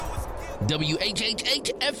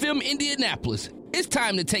WHHH-FM Indianapolis. It's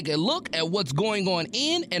time to take a look at what's going on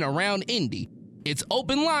in and around Indy. It's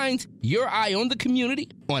Open Lines, your eye on the community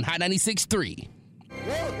on High 96.3.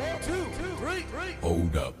 1, 2, 3.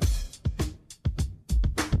 Hold up.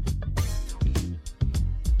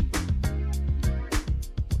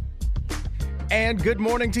 And good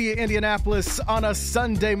morning to you, Indianapolis, on a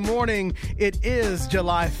Sunday morning. It is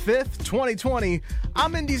July 5th, 2020.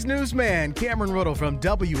 I'm Indy's newsman, Cameron Riddle from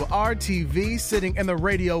WRTV, sitting in the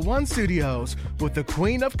Radio 1 studios with the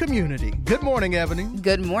Queen of Community. Good morning, Ebony.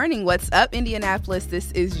 Good morning. What's up, Indianapolis?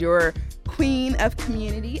 This is your Queen of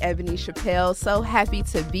Community, Ebony Chappelle. So happy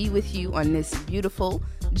to be with you on this beautiful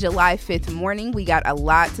July 5th morning. We got a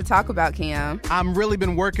lot to talk about, Cam. I'm really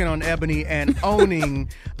been working on Ebony and owning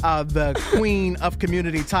the Queen of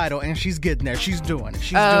Community title, and she's getting there. She's doing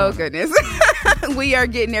it. Goodness. We are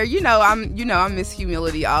getting there. I'm Miss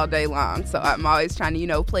Humility all day long, so I'm always trying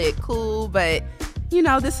to, play it cool, but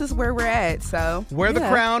this is where we're at, so. Wear the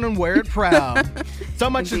crown and wear it proud. So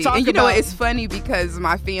much to talk about. And it's funny because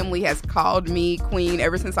my family has called me Queen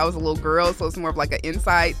ever since I was a little girl, so it's more of like an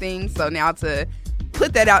inside thing. So now to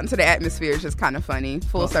put that out into the atmosphere is just kind of funny.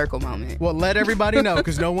 Full circle moment. Well, let everybody know,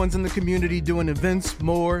 because no one's in the community doing events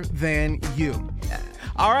more than you.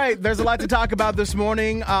 All right, there's a lot to talk about this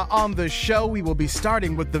morning on the show. We will be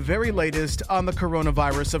starting with the very latest on the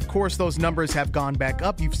coronavirus. Of course, those numbers have gone back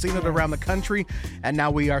up. You've seen it around the country, and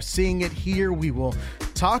now we are seeing it here. We will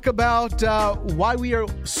talk about why we are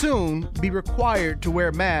soon be required to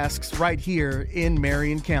wear masks right here in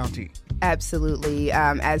Marion County. Absolutely.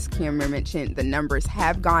 As Cameron mentioned, the numbers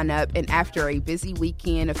have gone up, and after a busy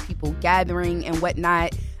weekend of people gathering and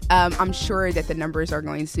whatnot, I'm sure that the numbers are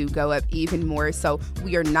going to go up even more. So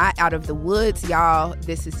we are not out of the woods, y'all.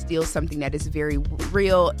 This is still something that is very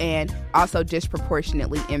real and also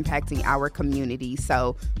disproportionately impacting our community.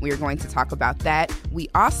 So we are going to talk about that. We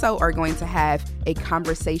also are going to have a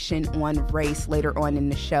conversation on race later on in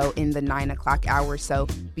the show in the 9 o'clock hour. So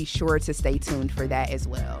be sure to stay tuned for that as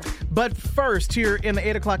well. But first, here in the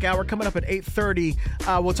 8 o'clock hour, coming up at 8:30,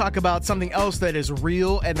 we'll talk about something else that is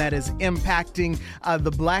real and that is impacting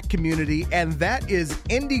the Black community, and that is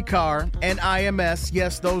IndyCar and IMS.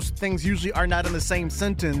 Yes, those things usually are not in the same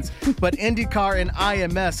sentence, but IndyCar and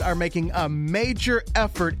IMS are making a major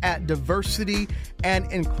effort at diversity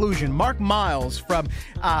and inclusion. Mark Miles from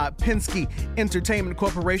Penske Entertainment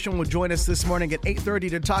Corporation will join us this morning at 8:30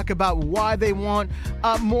 to talk about why they want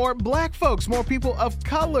more Black folks, more people of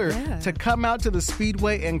color to come out to the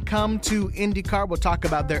Speedway and come to IndyCar. We'll talk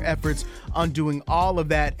about their efforts on doing all of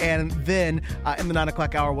that. And then in the 9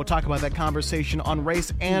 o'clock hour, we'll talk about that conversation on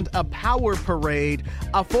race and a power parade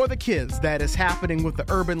for the kids that is happening with the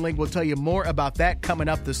Urban League. We'll tell you more about that coming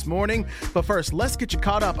up this morning. But first, let's get you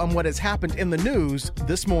caught up on what has happened in the news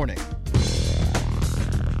this morning.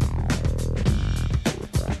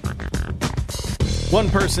 One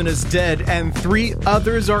person is dead and 3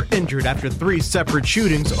 others are injured after 3 separate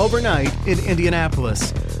shootings overnight in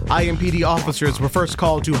Indianapolis. IMPD officers were first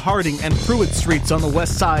called to Harding and Pruitt Streets on the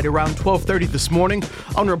west side around 12:30 this morning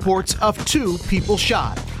on reports of 2 people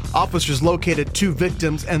shot. Officers located 2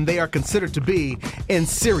 victims, and they are considered to be in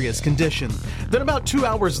serious condition. Then about 2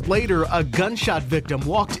 hours later, a gunshot victim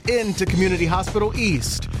walked into Community Hospital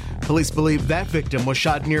East. Police believe that victim was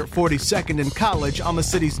shot near 42nd and College on the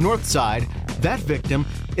city's north side. That victim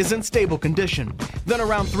is in stable condition. Then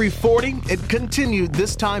around 3:40, it continued,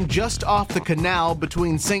 this time just off the canal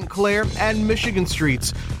between St. Clair and Michigan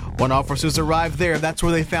Streets. When officers arrived there, that's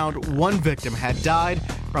where they found 1 victim had died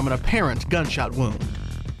from an apparent gunshot wound.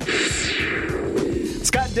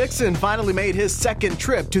 Scott Dixon finally made his second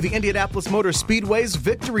trip to the Indianapolis Motor Speedway's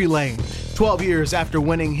victory lane. 12 years after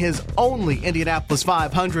winning his only Indianapolis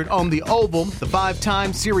 500 on the oval, the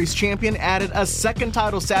 5-time series champion added a second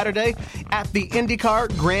title Saturday at the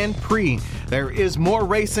IndyCar Grand Prix. There is more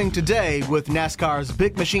racing today with NASCAR's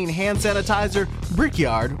Big Machine Hand Sanitizer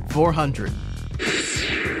Brickyard 400.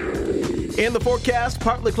 In the forecast,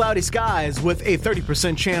 partly cloudy skies with a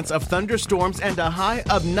 30% chance of thunderstorms and a high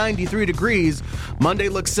of 93 degrees. Monday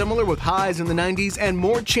looks similar with highs in the 90s and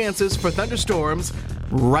more chances for thunderstorms.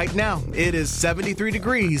 Right now, it is 73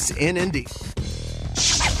 degrees in Indy.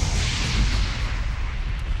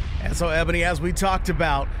 And so, Ebony, as we talked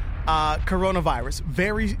about, coronavirus,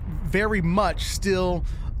 very, very much still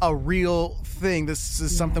a real thing. This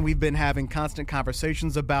is something we've been having constant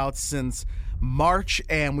conversations about since March,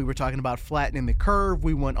 and we were talking about flattening the curve.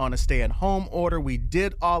 We went on a stay-at-home order. We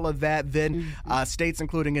did all of that. Then states,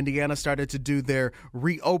 including Indiana, started to do their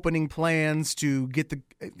reopening plans to get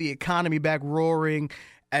the economy back roaring.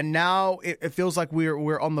 And now it feels like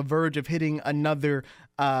we're on the verge of hitting another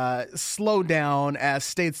slow down as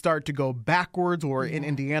states start to go backwards, or in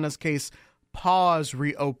Indiana's case, pause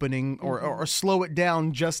reopening or slow it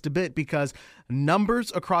down just a bit, because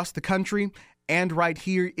numbers across the country and right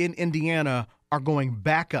here in Indiana are going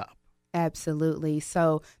back up. Absolutely.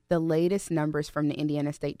 So the latest numbers from the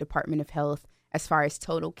Indiana State Department of Health, as far as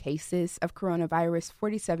total cases of coronavirus,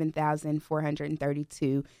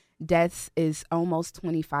 47,432. Deaths is almost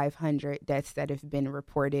 2,500 deaths that have been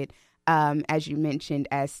reported. As you mentioned,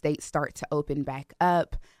 as states start to open back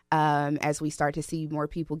up, as we start to see more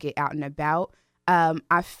people get out and about,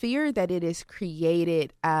 I fear that it has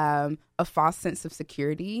created a false sense of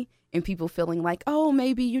security and people feeling like, oh,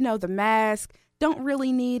 maybe, the mask, don't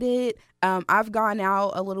really need it. I've gone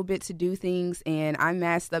out a little bit to do things and I'm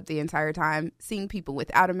masked up the entire time. Seeing people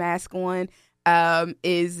without a mask on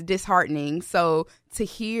is disheartening. So to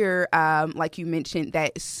hear, like you mentioned,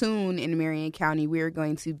 that soon in Marion County, we're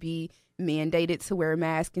going to be mandated to wear a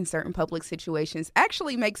mask in certain public situations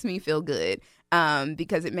actually makes me feel good,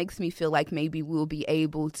 because it makes me feel like maybe we'll be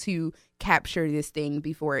able to capture this thing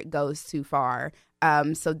before it goes too far.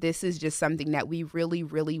 So this is just something that we really,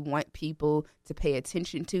 really want people to pay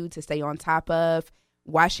attention to stay on top of,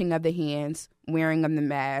 washing of the hands, wearing of the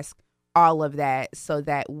mask, all of that, so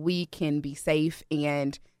that we can be safe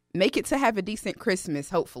and make it to have a decent Christmas,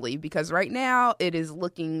 hopefully, because right now it is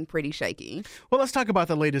looking pretty shaky. Well, let's talk about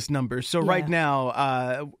the latest numbers. So right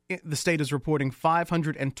now, the state is reporting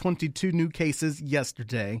 522 new cases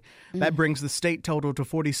yesterday. That brings the state total to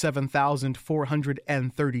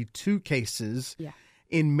 47,432 cases. Yeah.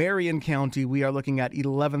 In Marion County, we are looking at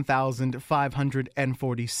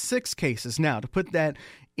 11,546 cases. Now, to put that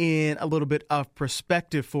in a little bit of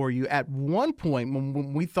perspective for you, at one point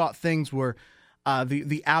when we thought things were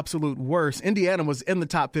the absolute worst, Indiana was in the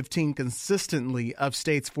top 15 consistently of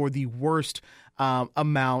states for the worst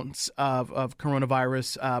amounts of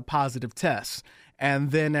coronavirus positive tests.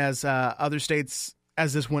 And then as other states,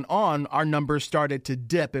 as this went on, our numbers started to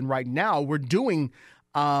dip. And right now we're doing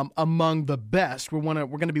among the best. We're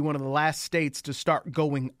going to be one of the last states to start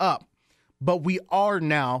going up, but we are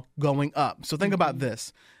now going up. So think about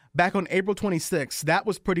this. Back on April 26th, that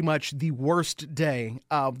was pretty much the worst day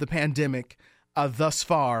of the pandemic thus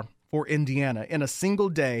far for Indiana. In a single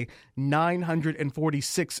day,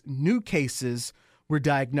 946 new cases were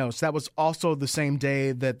diagnosed. That was also the same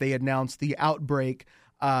day that they announced the outbreak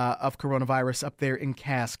of coronavirus up there in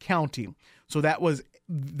Cass County. So that was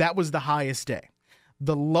the highest day.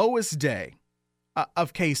 The lowest day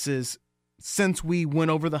of cases since we went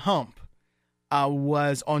over the hump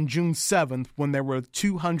was on June 7th, when there were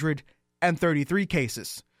 233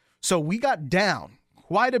 cases. So we got down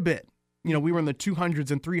quite a bit. We were in the 200s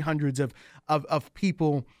and 300s of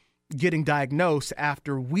people getting diagnosed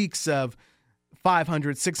after weeks of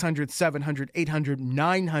 500, 600, 700, 800,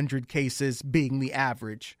 900 cases being the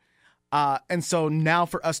average. And so now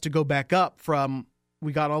for us to go back up from,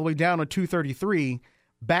 we got all the way down to 233,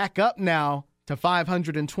 back up now to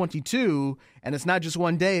 522, and it's not just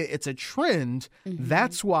one day, it's a trend.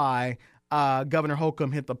 That's why Governor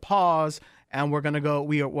Holcomb hit the pause, and we're going to go,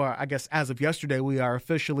 I guess as of yesterday, we are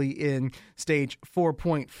officially in stage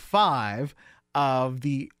 4.5 of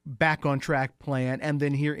the Back on Track plan. And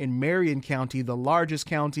then here in Marion County, the largest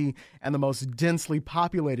county and the most densely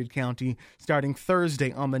populated county, starting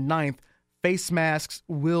Thursday on the 9th, face masks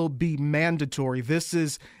will be mandatory. This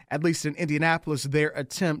is, at least in Indianapolis, their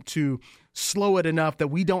attempt to slow it enough that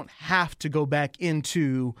we don't have to go back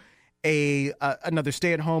into another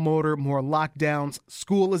stay-at-home order, more lockdowns.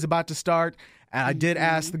 School is about to start. And I did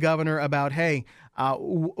ask the governor about, hey,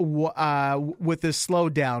 with this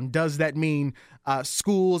slowdown, does that mean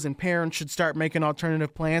schools and parents should start making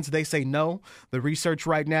alternative plans? They say no. The research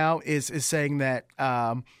right now is saying that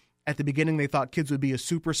at the beginning they thought kids would be a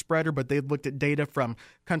super spreader, but they've looked at data from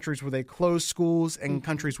countries where they closed schools and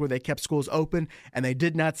countries where they kept schools open, and they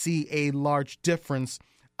did not see a large difference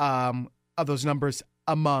of those numbers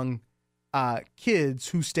among kids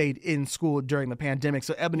who stayed in school during the pandemic.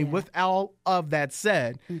 So, Ebony, with all of that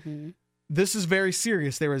said, this is very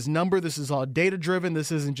serious. There is this is all data-driven.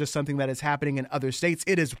 This isn't just something that is happening in other states.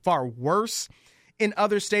 It is far worse in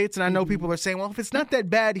other states. And I know people are saying, well, if it's not that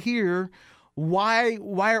bad here, why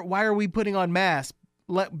are we putting on masks?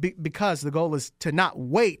 Because the goal is to not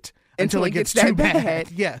wait until it gets too bad.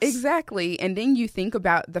 Yes, exactly. And then you think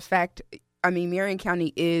about the fact, Marion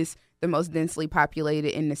County is the most densely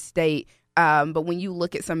populated in the state. But when you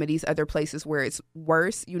look at some of these other places where it's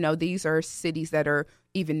worse, these are cities that are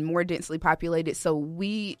even more densely populated. So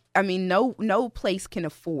no place can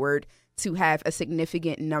afford to have a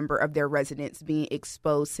significant number of their residents being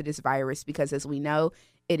exposed to this virus, because as we know,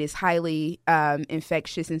 It is highly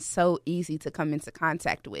infectious and so easy to come into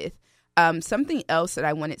contact with. Something else that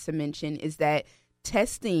I wanted to mention is that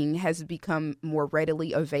testing has become more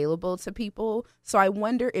readily available to people. So I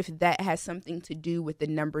wonder if that has something to do with the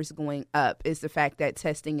numbers going up, is the fact that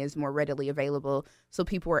testing is more readily available. So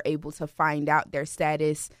people are able to find out their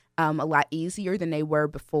status a lot easier than they were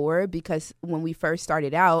before, because when we first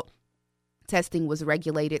started out, testing was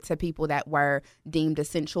regulated to people that were deemed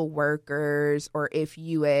essential workers, or if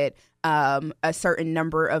you had a certain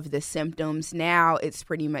number of the symptoms. Now it's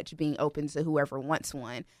pretty much being open to whoever wants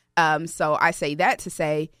one. So I say that to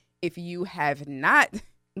say, if you have not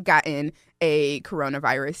gotten a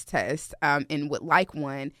coronavirus test and would like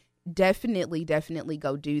one, definitely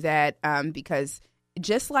go do that, because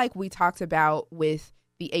just like we talked about with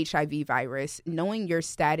the HIV virus, knowing your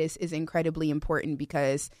status is incredibly important,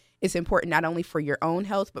 because it's important not only for your own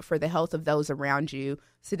health, but for the health of those around you,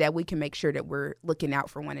 so that we can make sure that we're looking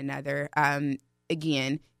out for one another.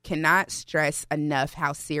 Again, cannot stress enough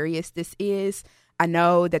how serious this is. I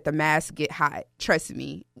know that the masks get hot. Trust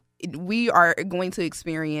me, we are going to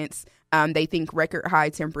experience, they think, record high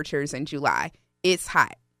temperatures in July. It's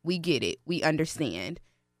hot. We get it. We understand.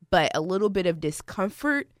 But a little bit of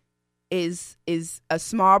discomfort is a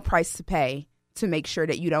small price to pay to make sure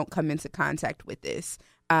that you don't come into contact with this.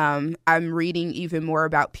 I'm reading even more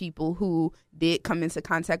about people who did come into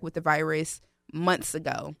contact with the virus months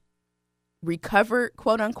ago, recovered,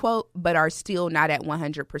 quote unquote, but are still not at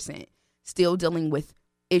 100%, still dealing with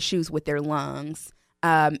issues with their lungs,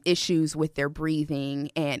 issues with their breathing,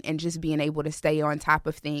 and just being able to stay on top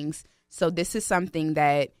of things. So this is something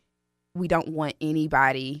that we don't want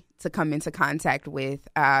anybody to come into contact with,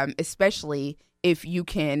 especially if you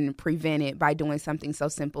can prevent it by doing something so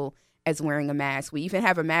simple as wearing a mask. We even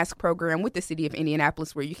have a mask program with the city of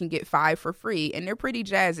Indianapolis where you can get 5 for free, and they're pretty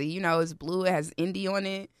jazzy. You know, it's blue, it has Indy on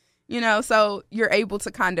it, you know, so you're able to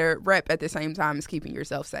kind of rep at the same time as keeping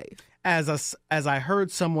yourself safe. As I heard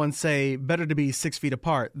someone say, better to be 6 feet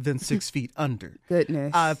apart than 6 feet under.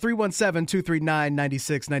 Goodness.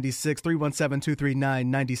 317-239-9696,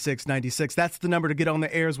 317-239-9696. That's the number to get on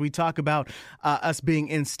the air as we talk about us being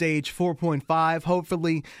in stage 4.5.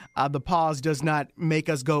 Hopefully, the pause does not make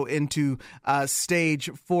us go into stage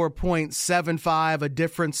 4.75, a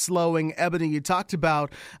different slowing. Ebony, you talked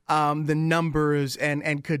about the numbers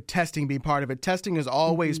and could testing be part of it. Testing is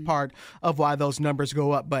always part of why those numbers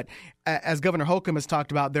go up, but as Governor Holcomb has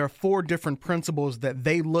talked about, there are 4 different principles that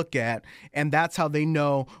they look at, and that's how they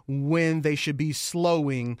know when they should be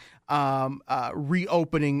slowing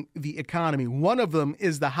reopening the economy. One of them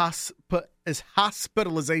is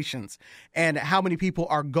hospitalizations and how many people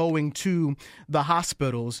are going to the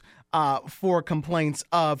hospitals for complaints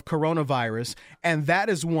of coronavirus. And that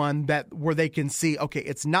is one where they can see, okay,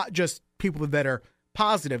 it's not just people that are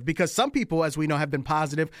positive, because some people, as we know, have been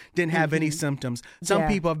positive, didn't have any symptoms. Some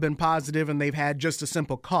people have been positive and they've had just a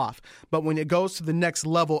simple cough. But when it goes to the next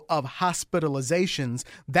level of hospitalizations,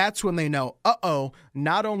 that's when they know,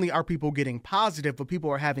 not only are people getting positive, but people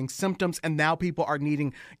are having symptoms, and now people are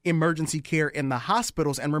needing emergency care in the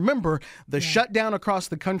hospitals. And remember, the shutdown across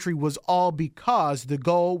the country was all because the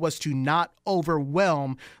goal was to not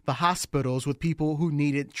overwhelm the hospitals with people who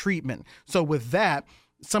needed treatment. So with that,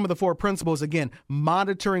 some of the 4 principles, again,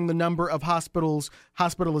 monitoring the number of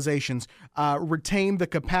hospitalizations, retain the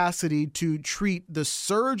capacity to treat the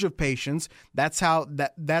surge of patients. That's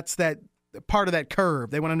that part of that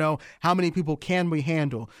curve. They want to know how many people can we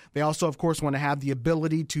handle. They also, of course, want to have the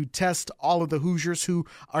ability to test all of the Hoosiers who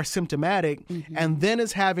are symptomatic, and then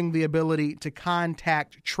is having the ability to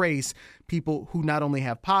contact trace people who not only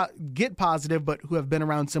have get positive, but who have been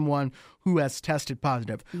around someone who has tested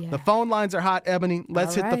positive. The phone lines are hot, Ebony.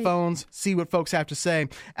 Let's hit the phones, see what folks have to say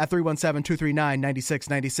at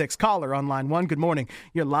 317-239-9696. Caller on line 1. Good morning.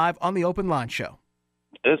 You're live on the Open Line Show.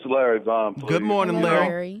 It's Larry Vaughn. Please. Good morning,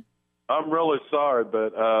 Larry. I'm really sorry,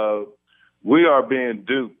 but we are being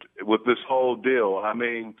duped with this whole deal. I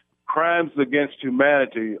mean, crimes against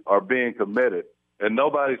humanity are being committed, and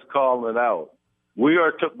nobody's calling it out. We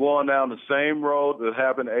are going down the same road that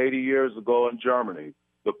happened 80 years ago in Germany.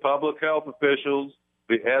 The public health officials,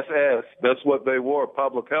 the SS, that's what they were,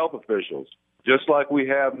 public health officials. Just like we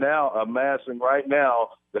have now, amassing right now,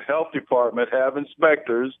 the health department have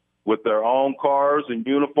inspectors with their own cars and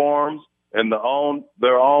uniforms and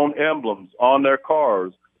their own emblems on their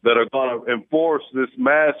cars that are going to enforce this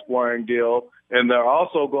mask wearing deal. And they're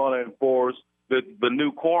also going to enforce the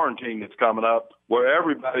new quarantine that's coming up, where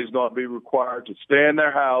everybody's going to be required to stay in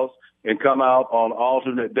their house and come out on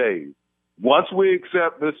alternate days. Once we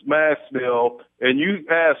accept this mask deal, and you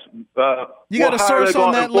ask, you got a source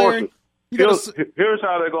on that, Larry? Here's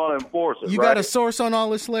how they're going to enforce it. You right? got a source on all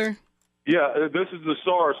this, Larry? Yeah, this is the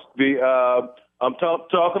source. I'm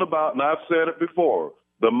talking about, and I've said it before,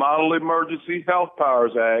 the Model Emergency Health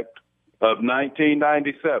Powers Act of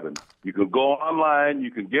 1997. You can go online,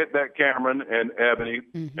 you can get that, Cameron and Ebony,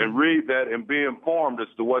 and read that and be informed as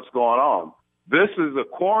to what's going on. This is a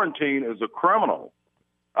quarantine as a criminal.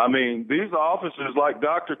 I mean, these officers like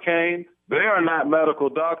Dr. Kane, they are not medical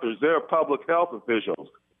doctors. They're public health officials.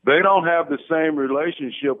 They don't have the same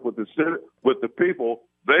relationship with the people.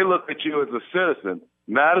 They look at you as a citizen,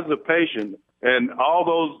 not as a patient. And all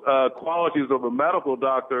those qualities of a medical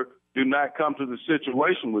doctor do not come to the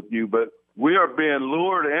situation with you. But we are being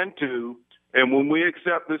lured into, and when we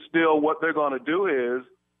accept this deal, what they're going to do is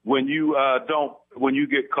when you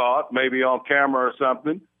get caught, maybe on camera or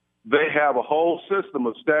something, they have a whole system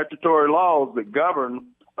of statutory laws that govern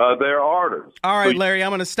their orders. All right, Larry,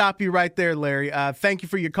 I'm going to stop you right there, Larry. Thank you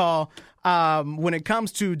for your call. When it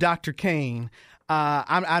comes to Dr. Kane,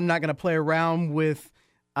 I'm not going to play around with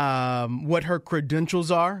what her credentials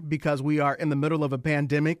are because we are in the middle of a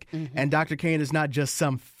pandemic, and Dr. Kane is not just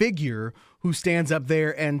some figure who stands up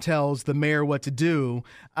there and tells the mayor what to do.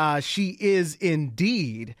 She is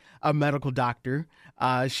indeed a medical doctor.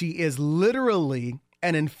 She is literally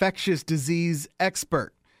an infectious disease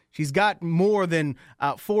expert. She's got more than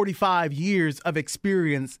 45 years of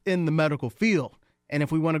experience in the medical field. And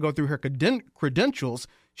if we want to go through her credentials,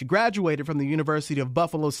 she graduated from the University of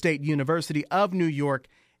Buffalo State University of New York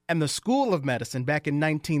and the School of Medicine back in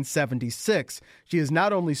 1976. She is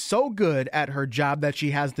not only so good at her job that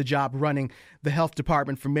she has the job running the health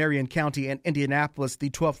department for Marion County and Indianapolis, the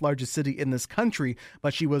 12th largest city in this country,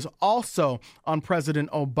 but she was also on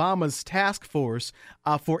President Obama's task force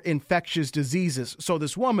for infectious diseases. So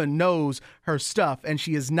this woman knows her stuff, and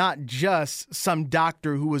she is not just some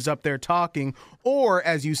doctor who was up there talking, or,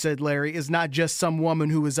 as you said, Larry, is not just some woman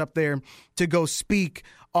who is up there to go speak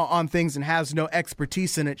on things and has no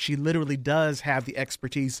expertise in it. She literally does have the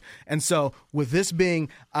expertise. And so with this being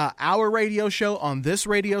our radio show on this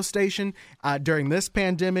radio station during this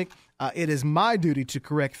pandemic, it is my duty to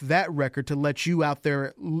correct that record, to let you out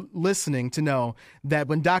there listening to know that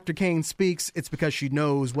when Dr. Kane speaks, it's because she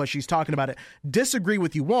knows what she's talking about. Disagree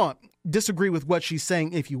with what she's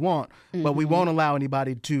saying if you want, but we won't allow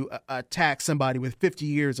anybody to attack somebody with 50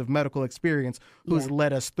 years of medical experience who's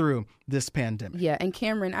led us through this pandemic. Yeah, and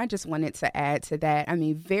Cameron, I just wanted to add to that. I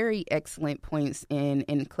mean, very excellent points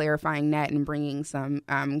in clarifying that and bringing some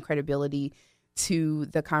credibility to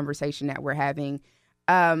the conversation that we're having.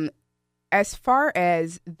 As far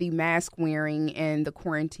as the mask wearing and the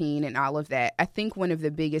quarantine and all of that, I think one of the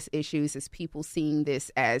biggest issues is people seeing this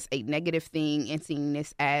as a negative thing and seeing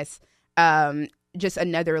this as just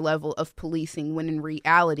another level of policing, when in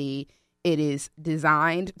reality, it is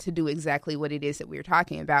designed to do exactly what it is that we're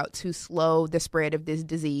talking about, to slow the spread of this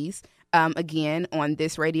disease. Again, on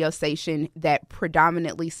this radio station that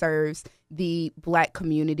predominantly serves the Black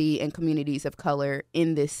community and communities of color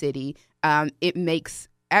in this city, it makes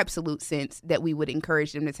absolute sense that we would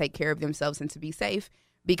encourage them to take care of themselves and to be safe,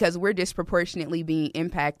 because we're disproportionately being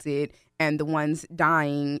impacted and the ones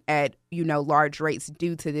dying at, large rates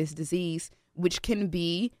due to this disease, which can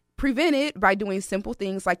be prevented by doing simple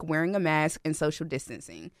things like wearing a mask and social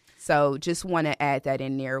distancing. So just want to add that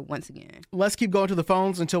in there once again. Let's keep going to the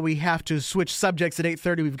phones until we have to switch subjects at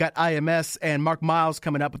 8:30. We've got IMS and Mark Miles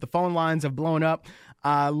coming up, but the phone lines have blown up.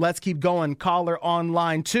 Let's keep going. Caller on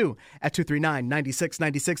line 2 at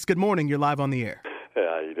 239-9696. Good morning. You're live on the air. Hey,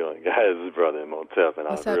 how you doing, guys? This is Brother Imhotep, and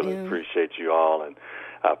What's I really appreciate you all. And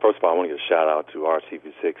first of all, I want to give a shout-out to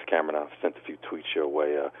RTV6. Cameron, I've sent a few tweets your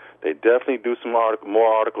way. They definitely do some more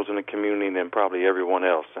articles in the community than probably everyone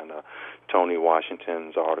else. And Tony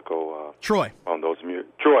Washington's article, Troy on those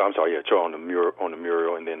Troy on the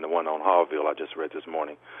mural, and then the one on Harville I just read this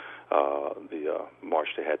morning. The march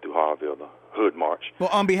they had through Harville, the Hood March. Well,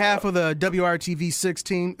 on behalf of the WRTV6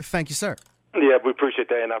 team, thank you, sir. Yeah, we appreciate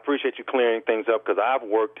that, and I appreciate you clearing things up, because I've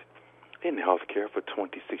worked in healthcare for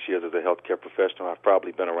 26 years as a healthcare professional. I've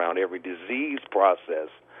probably been around every disease process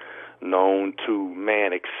known to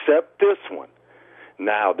man except this one.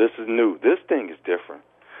 Now, this is new. This thing is different.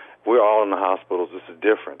 We're all in the hospitals. This is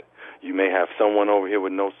different. You may have someone over here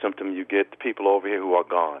with no symptom. You get people over here who are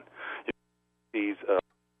gone. These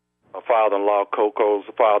father-in-law, Coco's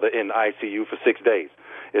father in the ICU for 6 days.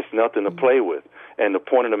 It's nothing to play with. And the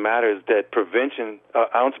point of the matter is that prevention,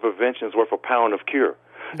 ounce of prevention is worth a pound of cure.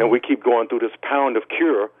 And we keep going through this pound of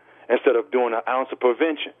cure instead of doing an ounce of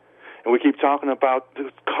prevention. And we keep talking about the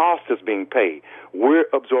cost that's being paid. We're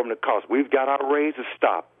absorbing the cost. We've got our raises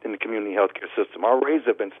stopped in the community healthcare system. Our raises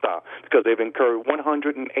have been stopped because they've incurred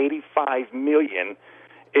 $185 million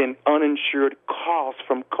in uninsured costs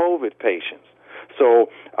from COVID patients. So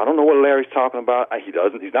I don't know what Larry's talking about. He's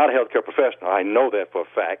not a healthcare professional. I know that for a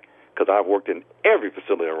fact because I've worked in every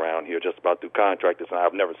facility around here just about through contractors, and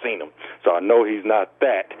I've never seen him. So I know he's not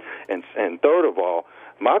that. And third of all,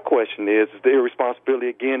 my question is the irresponsibility,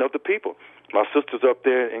 again, of the people. My sister's up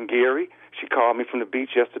there in Gary. She called me from the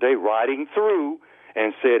beach yesterday riding through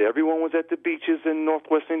and said everyone was at the beaches in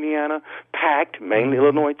northwest Indiana, packed, mainly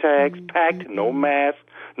Illinois tags, packed, no mask,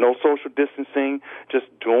 no social distancing, just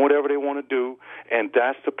doing whatever they want to do. And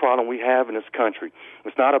that's the problem we have in this country.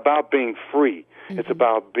 It's not about being free. It's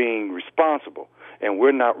about being responsible. And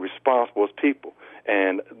we're not responsible as people.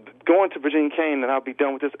 And going to Virginia Kane, and I'll be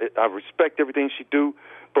done with this, I respect everything she do,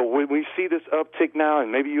 but when we see this uptick now,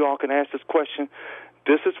 and maybe you all can ask this question,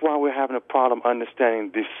 this is why we're having a problem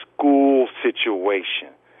understanding the school situation.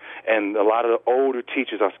 And a lot of the older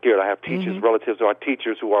teachers are scared. I have teachers, relatives of our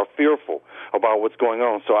teachers who are fearful about what's going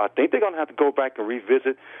on. So I think they're going to have to go back and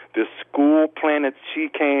revisit the school plan that she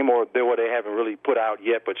came, or they haven't really put out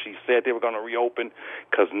yet, but she said they were going to reopen,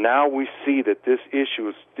 because now we see that this issue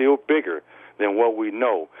is still bigger than what we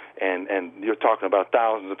know. And you're talking about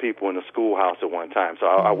thousands of people in the schoolhouse at one time. So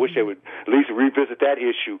I wish they would at least revisit that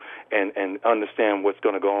issue and understand what's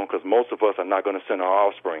going to go on, because most of us are not going to send our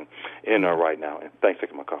offspring in there right now. And thanks for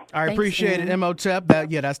taking my call. I appreciate it, Imhotep.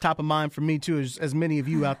 That's top of mind for me, too, as many of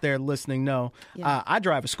you out there listening know. I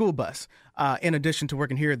drive a school bus. In addition to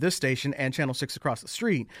working here at this station and Channel 6 across the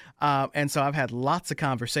street. And so I've had lots of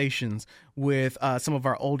conversations with some of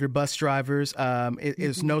our older bus drivers. It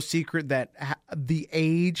is no secret that the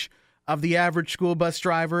age of the average school bus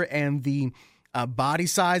driver and the body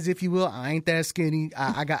size, if you will, I ain't that skinny.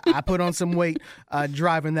 I put on some weight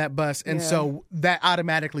driving that bus. And so that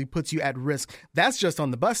automatically puts you at risk. That's just on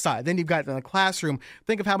the bus side. Then you've got in the classroom.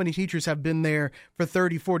 Think of how many teachers have been there for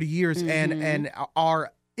 30, 40 years and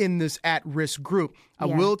are in this at-risk group. I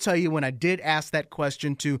will tell you, when I did ask that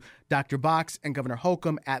question to Dr. Box and Governor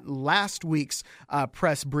Holcomb at last week's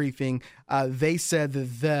press briefing, they said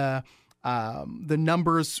that the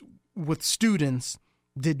numbers with students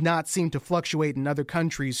did not seem to fluctuate in other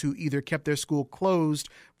countries who either kept their school closed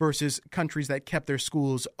versus countries that kept their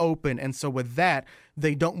schools open. And so with that,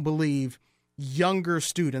 they don't believe younger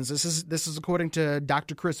students. This is according to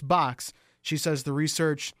Dr. Chris Box. She says the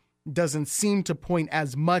research doesn't seem to point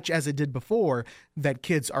as much as it did before that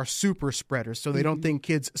kids are super spreaders. So they don't think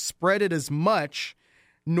kids spread it as much,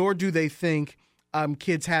 nor do they think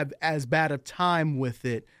kids have as bad a time with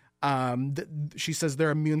it. She says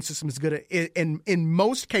their immune system is good in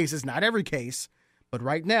most cases, not every case, but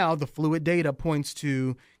right now the fluid data points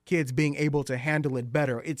to kids being able to handle it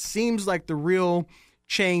better. It seems like the real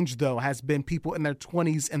change, though, has been people in their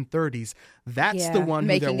 20s and 30s. That's the one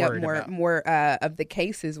who they're worried about. More of the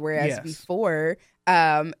cases, whereas before,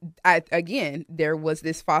 there was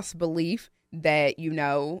this false belief that,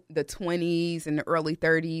 the 20s and the early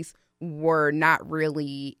 30s were not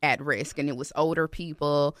really at risk, and it was older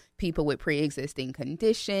people with pre-existing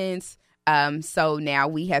conditions. So now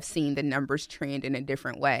we have seen the numbers trend in a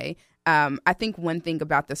different way. I think one thing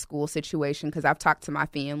about the school situation, because I've talked to my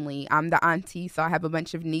family, I'm the auntie, so I have a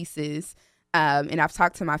bunch of nieces, and I've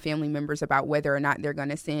talked to my family members about whether or not they're going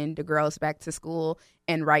to send the girls back to school.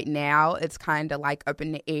 And right now it's kind of like up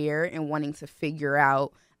in the air and wanting to figure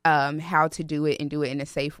out how to do it and do it in a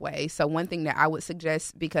safe way. So one thing that I would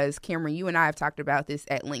suggest, because Cameron, you and I have talked about this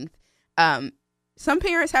at length, some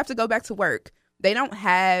parents have to go back to work. They don't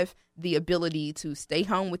have the ability to stay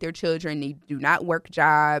home with their children. They do not work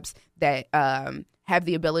jobs that have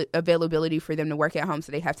the availability for them to work at home,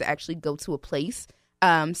 so they have to actually go to a place.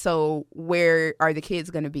 So where are the kids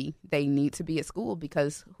going to be? They need to be at school,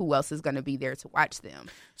 because who else is going to be there to watch them?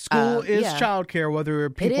 School is childcare, whether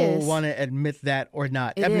people want to admit that or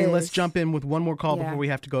not. Ebony, let's jump in with one more call before we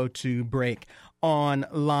have to go to break on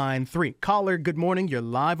line 3. Caller, good morning. You're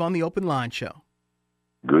live on the Open Line Show.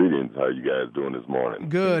 Greetings. How you guys doing this morning?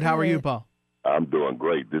 Good. How are you, Paul? I'm doing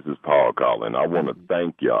great. This is Paul calling. I want to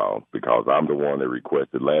thank y'all, because I'm the one that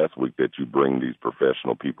requested last week that you bring these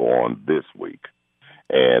professional people on this week.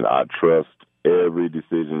 And I trust every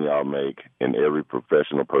decision y'all make and every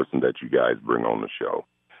professional person that you guys bring on the show.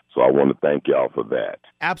 So I want to thank y'all for that.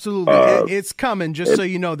 Absolutely. It's coming, just so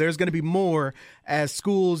you know. There's going to be more as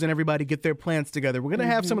schools and everybody get their plans together. We're going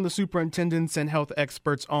to have some of the superintendents and health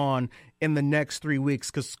experts on in the next 3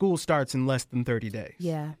 weeks, because school starts in less than 30 days.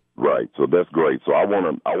 Yeah. Right. So that's great. So I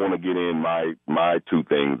want to get in my two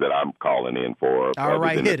things that I'm calling in for. All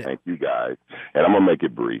right, hit it. Thank you guys. And I'm going to make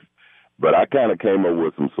it brief. But I kind of came up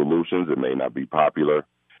with some solutions. It may not be popular.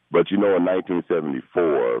 But, in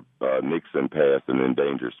 1974, Nixon passed an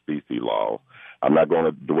endangered species law. I'm not going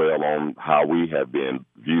to dwell on how we have been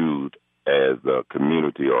viewed as a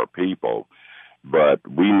community or people, but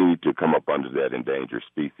we need to come up under that Endangered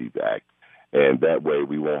Species Act. And that way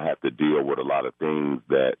we won't have to deal with a lot of things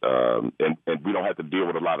that, and we don't have to deal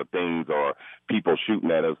with a lot of things or people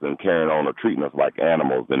shooting at us and carrying on or treating us like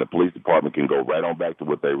animals. And the police department can go right on back to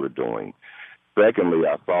what they were doing. Secondly,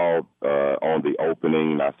 I saw on the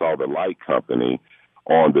opening, I saw the light company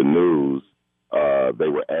on the news. They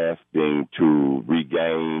were asking to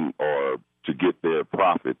regain or to get their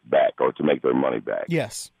profits back or to make their money back.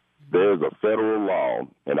 Yes. There's a federal law,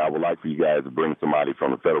 and I would like for you guys to bring somebody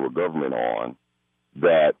from the federal government on,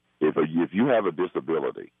 that if you have a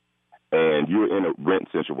disability and you're in a rent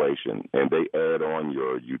situation and they add on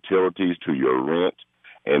your utilities to your rent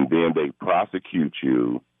and then they prosecute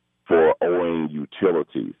you for owing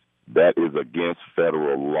utilities, that is against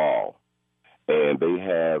federal law. And they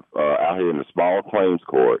have out here in the small claims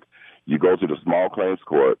court, you go to the small claims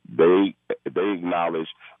court, they acknowledge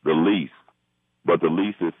the lease. But the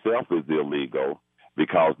lease itself is illegal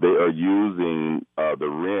because they are using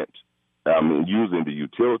using the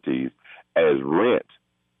utilities as rent.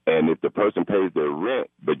 And if the person pays their rent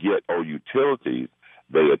but yet owe utilities,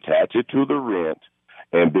 they attach it to the rent,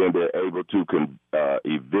 and then they're able to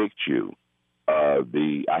evict you.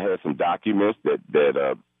 I had some documents that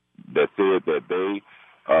said that they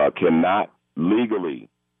cannot legally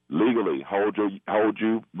hold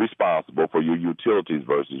you responsible for your utilities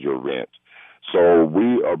versus your rent. So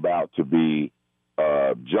we are about to be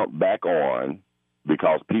jumped back on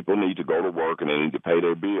because people need to go to work and they need to pay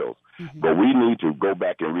their bills. Mm-hmm. But we need to go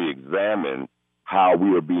back and reexamine how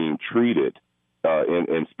we are being treated, and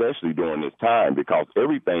especially during this time, because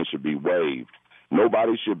everything should be waived.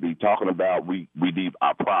 Nobody should be talking about we need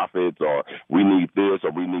our profits or we need this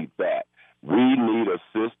or we need that. We need a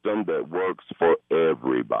system that works for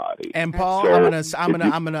everybody. And Paul, so I'm gonna stop.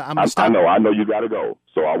 I know you gotta go.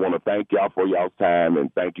 So I want to thank y'all for y'all's time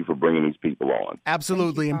and thank you for bringing these people on.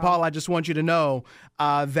 Absolutely. And Paul, I just want you to know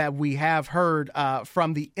that we have heard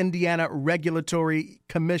from the Indiana Regulatory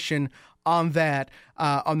Commission on that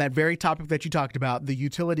very topic that you talked about. The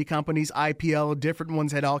utility companies, IPL, different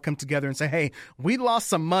ones had all come together and say, hey, we lost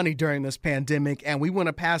some money during this pandemic and we want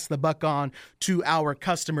to pass the buck on to our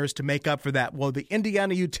customers to make up for that. Well, the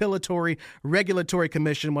Indiana Utility Regulatory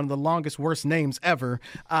Commission, one of the longest, worst names ever,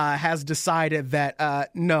 has decided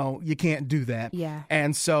that, no, you can't do that. Yeah.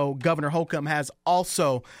 And so Governor Holcomb has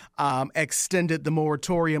also extended the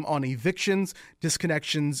moratorium on evictions,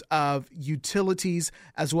 disconnections of utilities,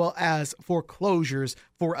 as well as foreclosures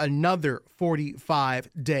for another 45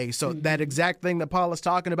 days. So that exact thing that Paul is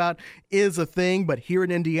talking about is a thing, but here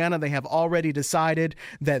in Indiana, they have already decided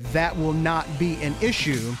that will not be an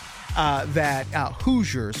issue that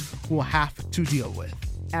Hoosiers will have to deal with.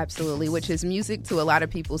 Absolutely, which is music to a lot of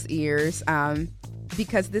people's ears.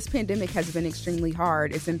 Because this pandemic has been extremely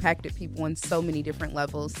hard. It's impacted people on so many different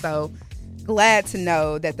levels. So glad to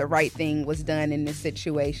know that the right thing was done in this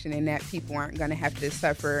situation and that people aren't going to have to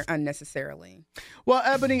suffer unnecessarily. Well,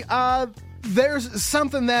 Ebony, there's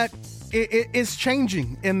something that is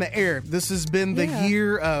changing in the air. This has been the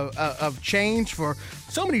year of change for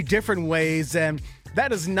so many different ways, and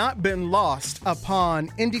that has not been lost upon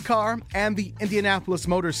IndyCar and the Indianapolis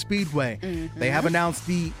Motor Speedway. Mm-hmm. They have announced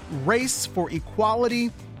the Race for Equality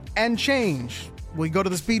and Change. Will you go to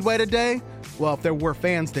the Speedway today? Well, if there were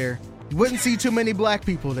fans there, you wouldn't see too many black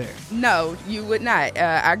people there. No, you would not.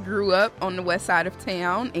 I grew up on the west side of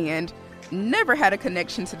town and never had a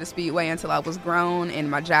connection to the Speedway until I was grown and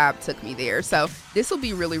my job took me there. So this will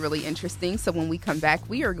be really, really interesting. So when we come back,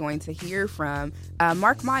 we are going to hear from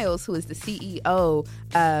Mark Miles, who is the CEO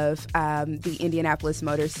of the Indianapolis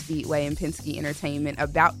Motor Speedway and Penske Entertainment,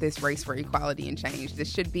 about this Race for Equality and Change. This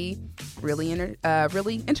should be really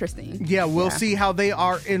interesting. Yeah, we'll see how they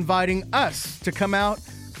are inviting us to come out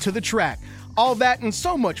to the track. All that and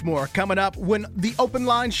so much more coming up when the Open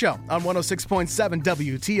Line Show on 106.7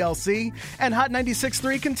 WTLC and Hot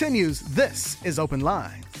 96.3 continues. This is Open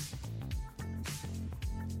Line.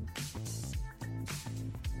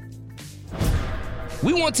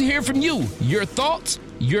 We want to hear from you, your thoughts,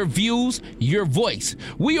 your views, your voice.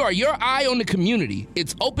 We are your eye on the community.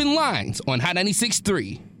 It's Open Lines on Hot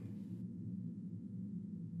 96.3.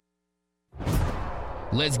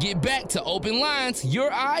 Let's get back to Open Lines,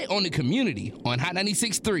 your eye on the community on Hot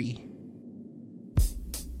 96.3.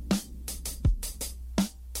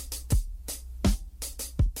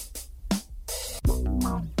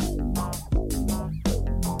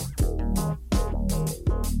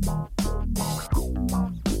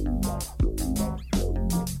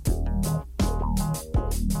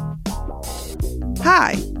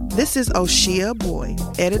 Hi, this is Oshia Boyd,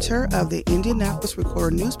 editor of the Indianapolis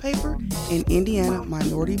Recorder newspaper and Indiana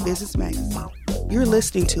Minority Business Magazine. You're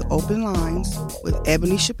listening to Open Lines with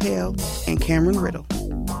Ebony Chappelle and Cameron Riddle.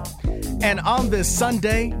 And on this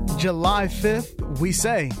Sunday, July 5th, we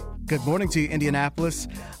say good morning to you, Indianapolis.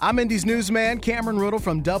 I'm Indy's newsman, Cameron Riddle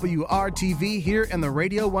from WRTV here in the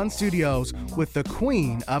Radio 1 studios with the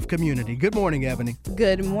Queen of Community. Good morning, Ebony.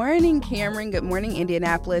 Good morning, Cameron. Good morning,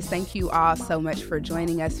 Indianapolis. Thank you all so much for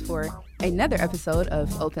joining us for another episode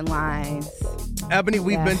of Open Lines. Ebony,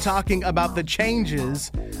 we've been talking about the changes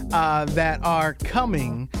that are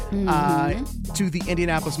coming to the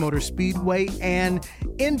Indianapolis Motor Speedway and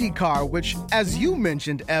IndyCar, which, as you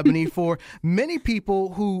mentioned, Ebony, for many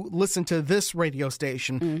people who listen to this radio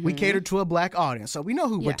station, we cater to a black audience. So we know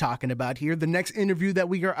who we're talking about here. The next interview that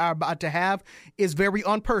we are about to have is very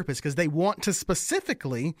on purpose because they want to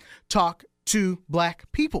specifically talk to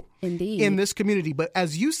black people in this community. But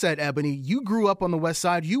as you said, Ebony, you grew up on the West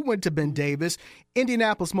Side. You went to Ben Davis,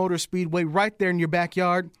 Indianapolis Motor Speedway, right there in your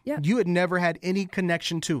backyard. Yep. You had never had any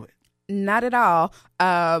connection to it. Not at all.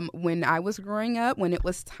 When I was growing up, when it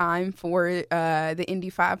was time for the Indy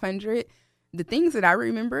 500, the things that I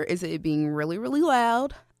remember is it being really, really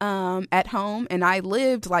loud at home. And I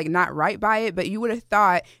lived like not right by it, but you would have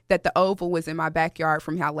thought that the oval was in my backyard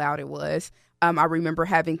from how loud it was. I remember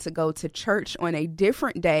having to go to church on a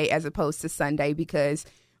different day as opposed to Sunday because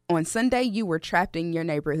on Sunday you were trapped in your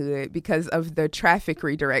neighborhood because of the traffic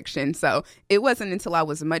redirection. So it wasn't until I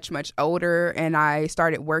was much, much older and I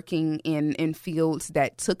started working in fields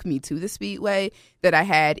that took me to the Speedway that I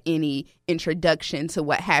had any introduction to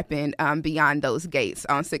what happened beyond those gates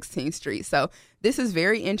on 16th Street. So this is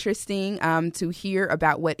very interesting to hear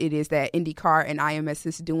about what it is that IndyCar and IMS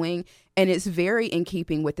is doing. And it's very in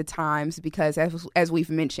keeping with the times because, as we've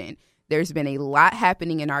mentioned, there's been a lot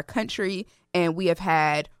happening in our country, and we have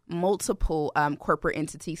had multiple corporate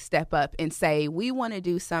entities step up and say, we want to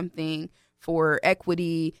do something for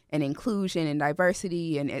equity and inclusion and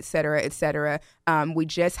diversity and et cetera, et cetera. We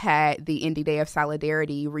just had the Indy Day of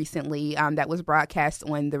Solidarity recently that was broadcast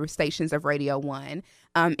on the stations of Radio 1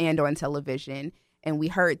 and on television. And we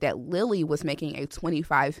heard that Lilly was making a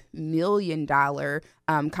 $25 million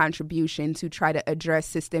contribution to try to address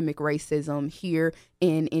systemic racism here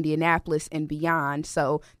in Indianapolis and beyond.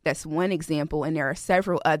 So that's one example. And there are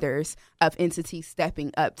several others of entities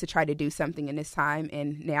stepping up to try to do something in this time.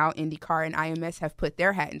 And now IndyCar and IMS have put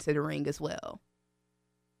their hat into the ring as well.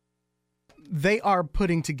 They are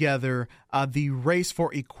putting together the Race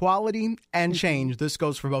for Equality and Change. This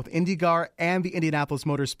goes for both IndyCar and the Indianapolis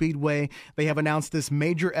Motor Speedway. They have announced this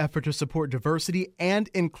major effort to support diversity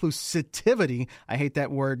and inclusivity. I hate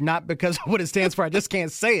that word, not because of what it stands for. I just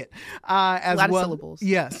can't say it. As a lot of syllables.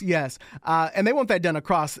 Yes. And they want that done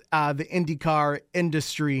across the IndyCar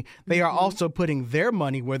industry. They are also putting their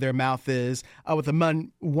money where their mouth is with a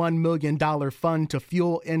 $1 million fund to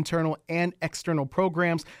fuel internal and external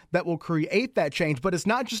programs that will create that change. But it's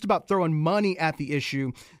not just about throwing money at the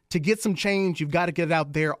issue. To get some change, you've got to get it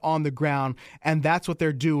out there on the ground. And that's what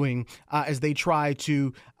they're doing as they try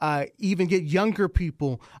to even get younger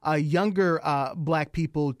people, younger black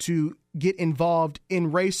people to get involved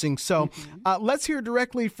in racing. So let's hear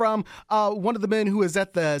directly from one of the men who is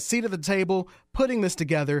at the seat of the table putting this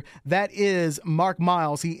together. That is Mark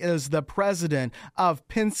Miles. He is the president of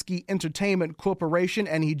Penske Entertainment Corporation,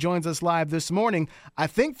 and he joins us live this morning, I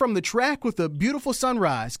think from the track with a beautiful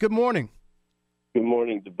sunrise. Good morning. Good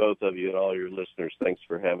morning to both of you and all your listeners. Thanks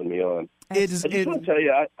for having me on. I just want to tell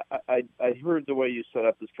you, I heard the way you set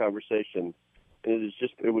up this conversation, and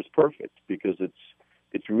it was perfect because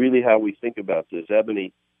it's really how we think about this.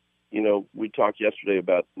 Ebony, we talked yesterday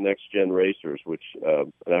about Next Gen Racers, which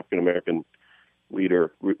an African-American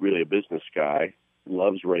leader, really a business guy,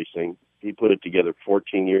 loves racing. He put it together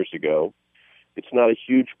 14 years ago. It's not a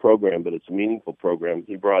huge program, but it's a meaningful program.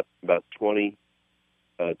 He brought about 20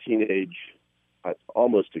 teenage,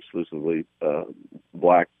 almost exclusively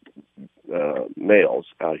black males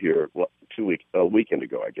out here a weekend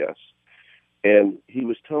ago, I guess. And he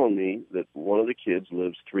was telling me that one of the kids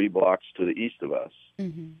lives 3 blocks to the east of us.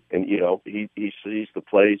 And, he sees the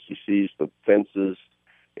place, he sees the fences,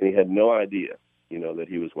 and he had no idea, that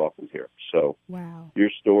he was welcomed here. So your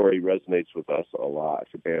story resonates with us a lot,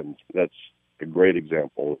 and that's a great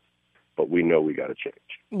example, but we know we got to change.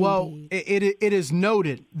 Well, it is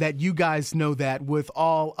noted that you guys know that with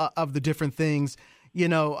all of the different things.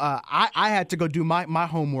 I had to go do my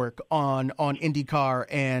homework on IndyCar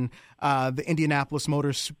and the Indianapolis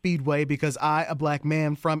Motor Speedway because I, a black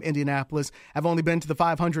man from Indianapolis, have only been to the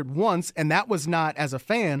 500 once, and that was not as a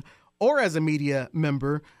fan or as a media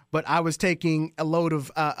member, but I was taking a load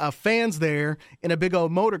of fans there in a big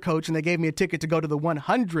old motor coach, and they gave me a ticket to go to the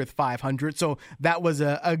 100th 500. So that was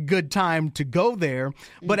a good time to go there.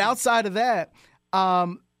 But outside of that,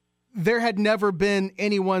 there had never been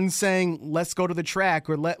anyone saying, let's go to the track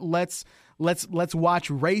or let's watch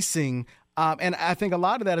racing. And I think a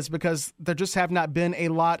lot of that is because there just have not been a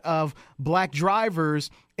lot of black drivers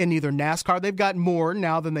in either NASCAR. They've got more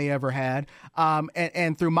now than they ever had.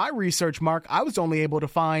 And through my research, Mark, I was only able to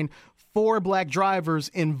find 4 black drivers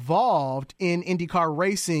involved in IndyCar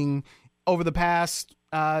racing over the past,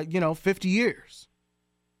 50 years.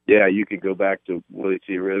 Yeah, you could go back to Willie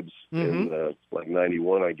T. Ribbs in like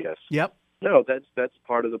 91, I guess. Yep. No, that's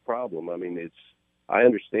part of the problem. I mean, I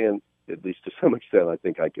understand, at least to some extent, I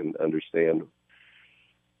think I can understand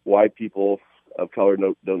why people of color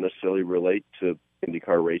don't necessarily relate to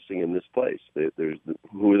IndyCar racing in this place.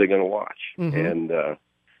 Who are they going to watch? And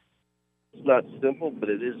it's not simple, but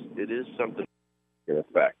it is something in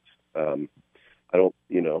effect. I don't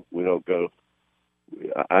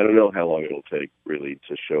know how long it'll take really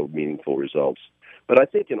to show meaningful results. But I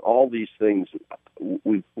think in all these things, at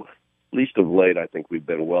least of late, I think we've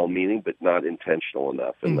been well-meaning, but not intentional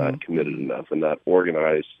enough and not committed enough and not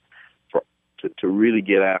organized to really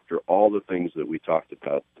get after all the things that we talked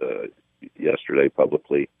about yesterday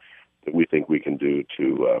publicly that we think we can do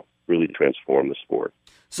to really transform the sport.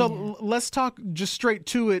 So let's talk just straight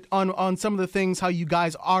to it on some of the things, how you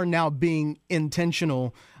guys are now being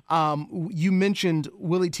intentional. You mentioned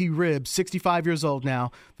Willie T. Ribbs, 65 years old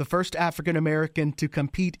now, the first African-American to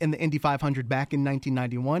compete in the Indy 500 back in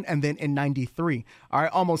 1991 and then in 93. All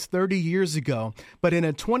right, almost 30 years ago. But in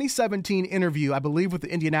a 2017 interview, I believe with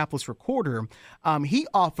the Indianapolis Recorder, he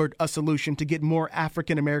offered a solution to get more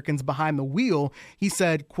African-Americans behind the wheel. He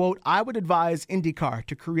said, quote, "I would advise IndyCar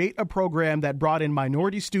to create a program that brought in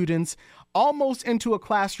minority students almost into a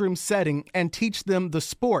classroom setting and teach them the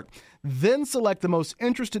sport. Then select the most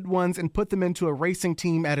interested ones and put them into a racing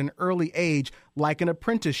team at an early age, like an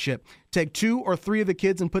apprenticeship. Take 2 or 3 of the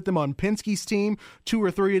kids and put them on Penske's team, 2 or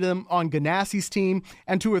 3 of them on Ganassi's team,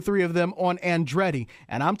 and 2 or 3 of them on Andretti.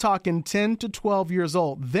 And I'm talking 10 to 12 years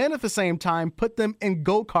old. Then at the same time, put them in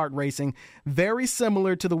go-kart racing, very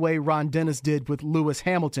similar to the way Ron Dennis did with Lewis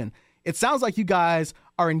Hamilton." It sounds like you guys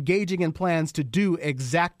are engaging in plans to do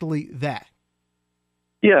exactly that.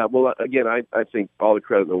 Yeah, well, again, I think all the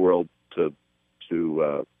credit in the world to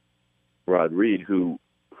Rod Reed, who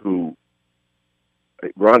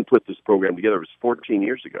Ron put this program together. It was 14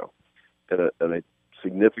 years ago, and a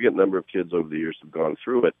significant number of kids over the years have gone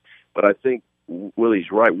through it. But I think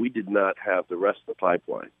Willie's right. We did not have the rest of the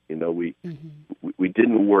pipeline. We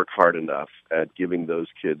didn't work hard enough at giving those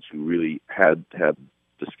kids who really had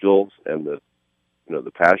the skills and the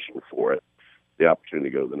passion for it the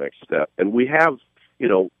opportunity to go to the next step. And we have,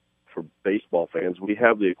 for baseball fans, we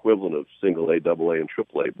have the equivalent of single A, double A, and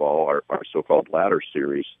triple A ball, our so-called ladder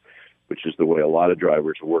series, which is the way a lot of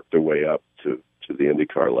drivers work their way up to the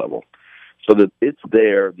IndyCar level. So that it's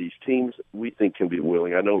there. These teams we think can be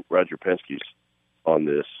willing. I know Roger Penske's on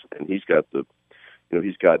this, and he's got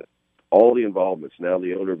he's got all the involvements. Now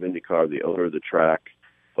the owner of IndyCar, the owner of the track,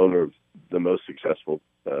 owner of the most successful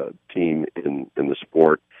team in the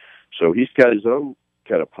sport. So he's got his own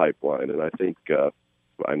kind of pipeline, and I think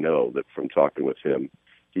I know that from talking with him,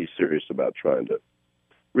 he's serious about trying to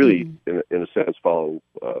really, in a sense, follow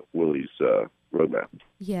Willie's roadmap.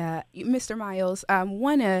 Yeah, Mr. Miles, I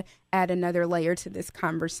want to add another layer to this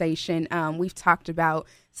conversation. We've talked about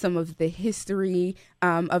some of the history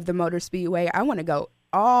of the Motor Speedway. I want to go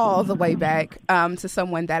all the way back to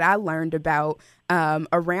someone that I learned about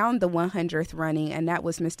around the 100th running, and that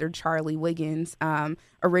was Mr. Charlie Wiggins,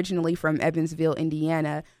 originally from Evansville,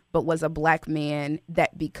 Indiana, but was a black man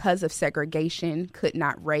that because of segregation could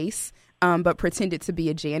not race, but pretended to be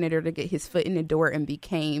a janitor to get his foot in the door and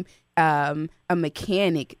became a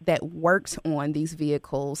mechanic that worked on these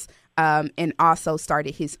vehicles, and also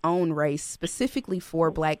started his own race specifically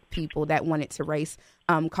for black people that wanted to race,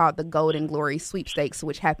 called the Golden Glory Sweepstakes,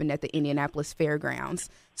 which happened at the Indianapolis Fairgrounds.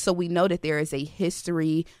 So we know that there is a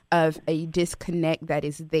history of a disconnect that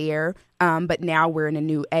is there, but now we're in a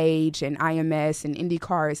new age, and IMS and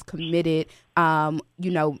IndyCar is committed,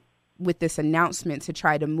 with this announcement to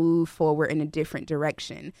try to move forward in a different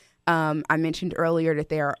direction. I mentioned earlier that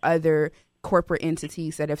there are other corporate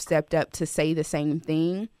entities that have stepped up to say the same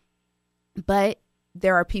thing, but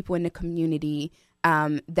there are people in the community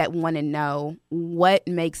that want to know what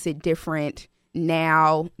makes it different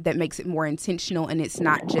now, that makes it more intentional, and it's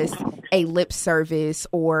not just a lip service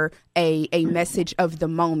or a message of the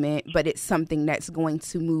moment, but it's something that's going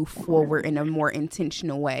to move forward in a more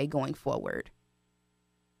intentional way going forward.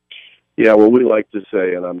 Yeah, well, we like to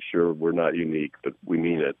say, and I'm sure we're not unique, but we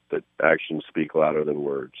mean it, that actions speak louder than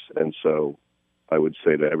words. And so I would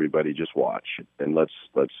say to everybody, just watch and let's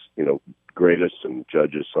grade us and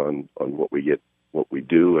judge us on what we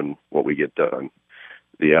do and what we get done,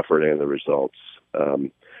 the effort and the results.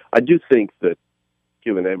 I do think that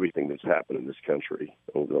given everything that's happened in this country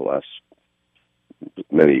over the last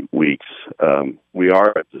many weeks, we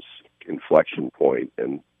are at this inflection point,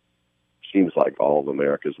 and seems like all of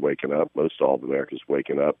America's waking up. Most all of America's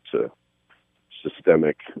waking up to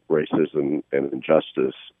systemic racism and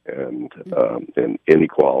injustice and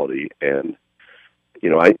inequality. And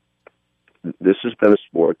this has been a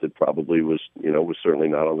sport that probably was certainly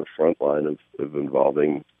not on the front line of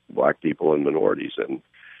involving black people and minorities. And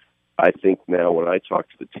I think now when I talk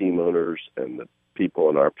to the team owners and the people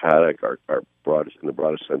in our paddock, our broadest, in the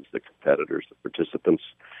broadest sense, the competitors, the participants,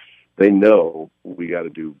 they know we got to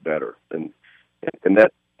do better. And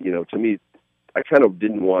that, to me, I kind of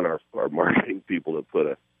didn't want our marketing people to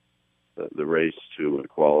put the race to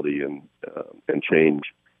equality and change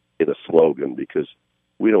in a slogan, because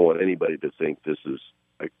we don't want anybody to think this is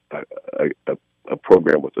a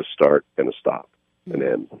program with a start and a stop and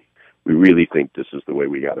end. We really think this is the way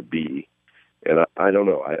we got to be. And I don't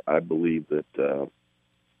know. I believe that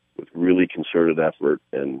with really concerted effort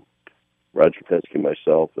and Roger Penske and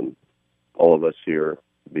myself and all of us here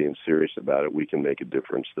being serious about it, we can make a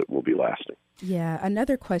difference that will be lasting. Yeah.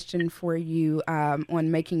 Another question for you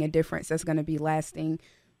on making a difference that's going to be lasting.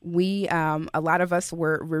 We, a lot of us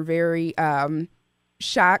were very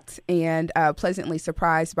shocked and pleasantly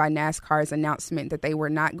surprised by NASCAR's announcement that they were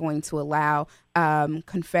not going to allow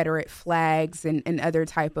Confederate flags and other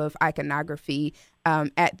type of iconography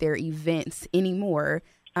at their events anymore.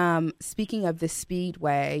 Speaking of the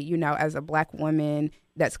Speedway, as a black woman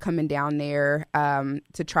that's coming down there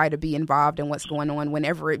to try to be involved in what's going on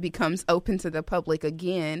whenever it becomes open to the public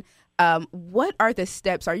again, what are the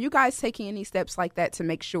steps? Are you guys taking any steps like that to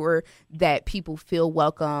make sure that people feel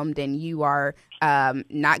welcomed and you are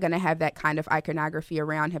not going to have that kind of iconography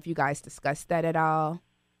around? Have you guys discussed that at all?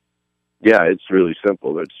 Yeah, it's really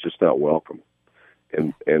simple. It's just not welcome.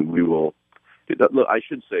 And we will. Look, I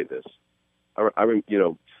should say this.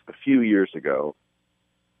 A few years ago,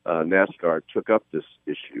 NASCAR took up this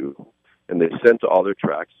issue, and they sent to all their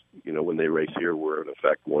tracks. When they race here, we're in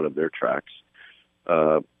effect one of their tracks.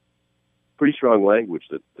 Pretty strong language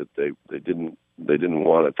that they didn't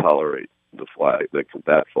want to tolerate the flag,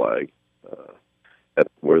 that flag, at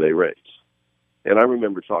where they race. And I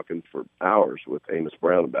remember talking for hours with Amos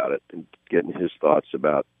Brown about it and getting his thoughts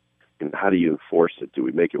about how do you enforce it? Do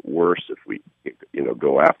we make it worse if we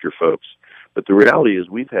go after folks? But the reality is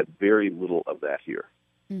we've had very little of that here.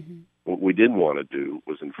 Mm-hmm. What we didn't want to do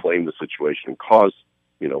was inflame the situation and cause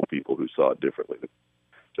people who saw it differently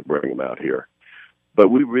to bring them out here. But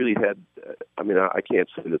we really had, I can't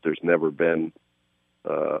say that there's never been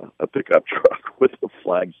a pickup truck with a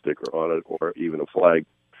flag sticker on it or even a flag.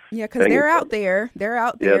 Yeah, because they're out there. They're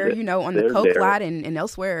out there, on the Coke lot and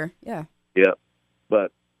elsewhere. Yeah. Yeah.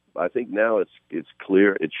 But I think now it's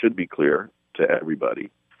clear, it should be clear to everybody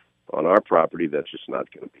on our property that's just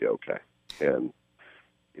not going to be okay. And,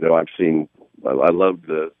 I loved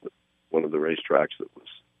one of the racetracks that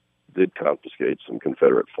did confiscate some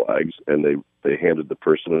Confederate flags, and they handed the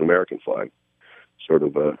person an American flag, sort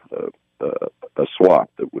of a swap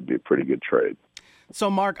that would be a pretty good trade. So,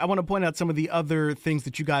 Mark, I want to point out some of the other things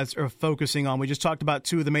that you guys are focusing on. We just talked about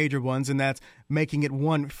two of the major ones, and that's making it,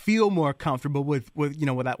 one, feel more comfortable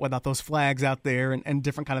without those flags out there and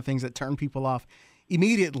different kind of things that turn people off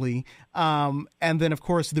immediately. And then, of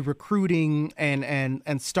course, the recruiting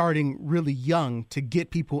and starting really young to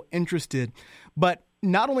get people interested. But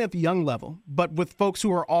not only at the young level, but with folks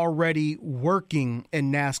who are already working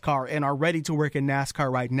in NASCAR and are ready to work in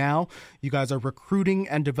NASCAR right now. You guys are recruiting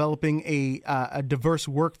and developing a diverse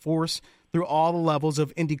workforce through all the levels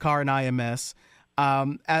of IndyCar and IMS,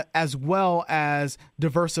 as well as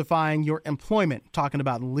diversifying your employment, talking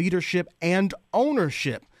about leadership and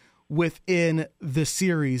ownership within the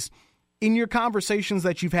series. In your conversations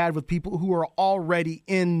that you've had with people who are already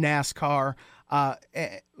in NASCAR,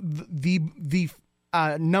 the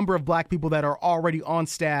number of black people that are already on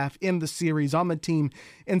staff in the series, on the team,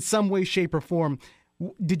 in some way, shape, or form,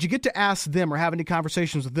 did you get to ask them or have any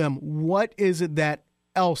conversations with them, what is it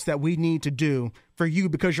else that we need to do for you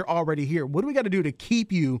because you're already here? What do we got to do to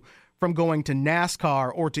keep you from going to NASCAR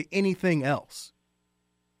or to anything else?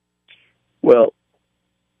 Well,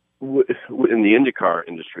 in the IndyCar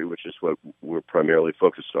industry, which is what we're primarily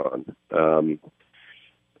focused on,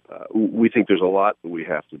 we think there's a lot that we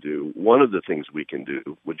have to do. One of the things we can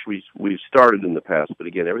do, which we've started in the past, but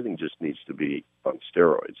again, everything just needs to be on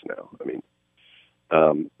steroids now. I mean,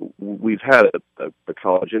 we've had a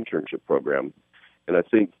college internship program, and I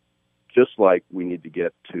think just like we need to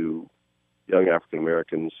get to young African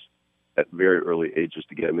Americans at very early ages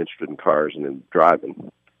to get them interested in cars and in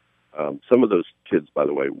driving. Some of those kids, by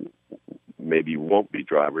the way, maybe won't be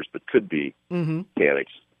drivers, but could be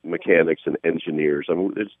mechanics and engineers. I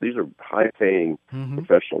mean, these are high-paying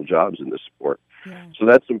professional jobs in this sport. Yeah. So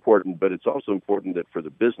that's important, but it's also important that for the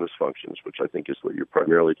business functions, which I think is what you're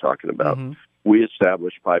primarily talking about, we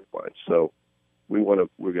establish pipelines. So we're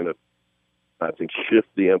going to, I think, shift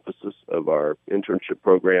the emphasis of our internship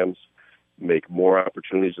programs, make more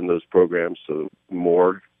opportunities in those programs so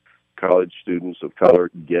more college students of color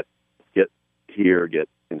get here, get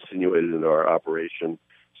insinuated into our operation,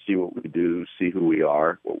 see what we do, see who we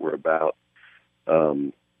are, what we're about.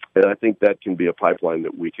 And I think that can be a pipeline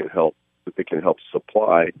that can help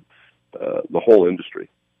supply the whole industry.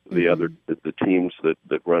 The teams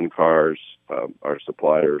that run cars, our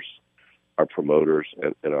suppliers, our promoters,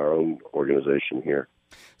 and our own organization here.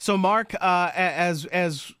 So, Mark, as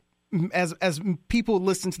people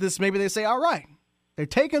listen to this, maybe they say, all right, they're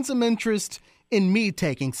taking some interest in me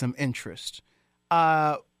taking some interest.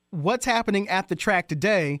 What's happening at the track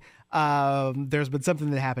today? There's been something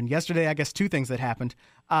that happened yesterday, I guess 2 things that happened.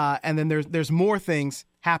 And then there's more things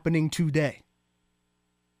happening today.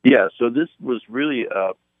 Yeah, so this was really,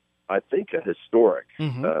 I think, a historic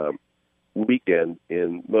weekend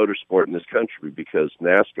in motorsport in this country, because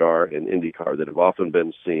NASCAR and IndyCar, that have often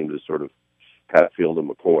been seen as sort of Hatfield and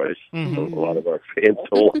McCoys. A lot of our fans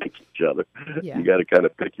don't like each other. Yeah. You got to kind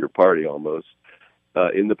of pick your party almost.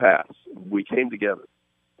 In the past, we came together.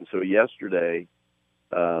 And so yesterday,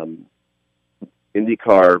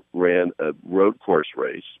 IndyCar ran a road course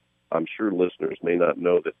race. I'm sure listeners may not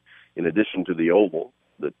know that in addition to the oval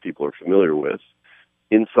that people are familiar with,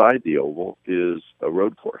 inside the oval is a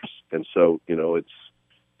road course. And so,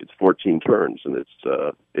 it's 14 turns, and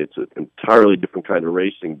it's an entirely different kind of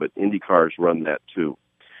racing, but IndyCars run that too.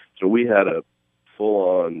 So we had a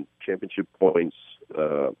full-on championship points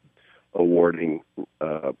awarding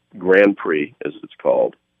Grand Prix, as it's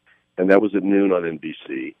called, and that was at noon on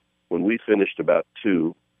NBC. When we finished about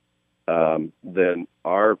 2, then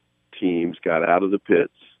our teams got out of the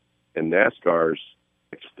pits, and NASCAR's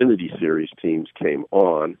Xfinity Series teams came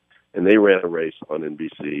on, and they ran a race on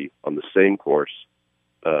NBC on the same course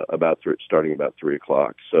starting about 3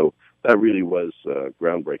 o'clock. So that really was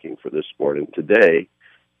groundbreaking for this sport. And today,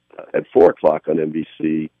 at 4 o'clock on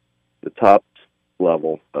NBC, the top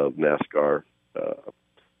level of NASCAR,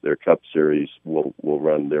 their Cup Series, will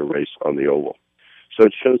run their race on the oval. So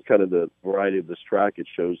it shows kind of the variety of this track. It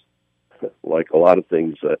shows, like a lot of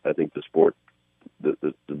things, I think the sport,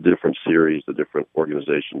 the different series, the different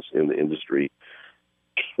organizations in the industry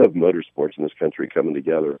of motorsports in this country coming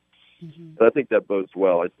together. And I think that bodes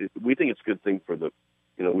well. We think it's a good thing for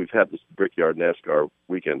we've had this Brickyard NASCAR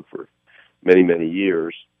weekend for many, many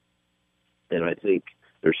years. And I think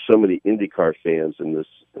there's so many IndyCar fans in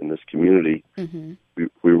this community.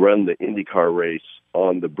 We run the IndyCar race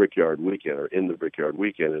on the Brickyard weekend, or in the Brickyard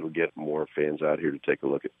weekend. It'll get more fans out here to take a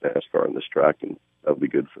look at NASCAR on this track, and that'll be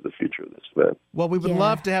good for the future of this event. Well, we would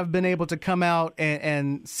love to have been able to come out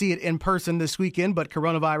and see it in person this weekend, but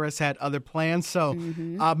coronavirus had other plans. So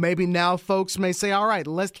maybe now folks may say, all right,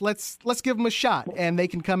 let's give them a shot, and they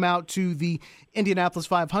can come out to the Indianapolis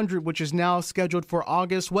 500, which is now scheduled for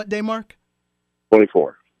August. What day, Mark?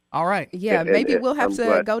 24. All right. Yeah, maybe we'll have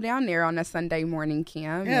to go down there on a Sunday morning,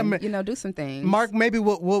 Kim, and do some things. Mark, maybe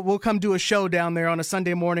we'll come do a show down there on a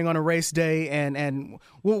Sunday morning on a race day, and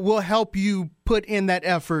we'll help you put in that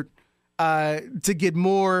effort to get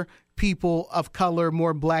more people of color,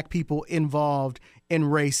 more black people involved in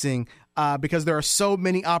racing. Because there are so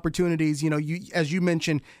many opportunities. As you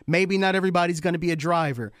mentioned, maybe not everybody's going to be a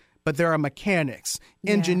driver, but there are mechanics,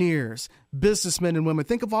 engineers, businessmen and women.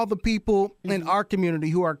 Think of all the people in our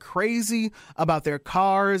community who are crazy about their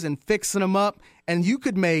cars and fixing them up. And you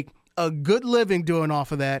could make a good living doing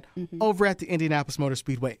off of that over at the Indianapolis Motor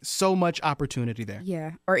Speedway. So much opportunity there.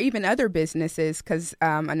 Yeah, or even other businesses, because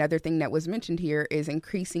another thing that was mentioned here is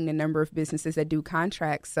increasing the number of businesses that do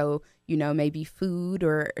contracts. So, maybe food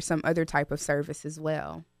or some other type of service as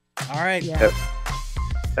well. All right. Yeah.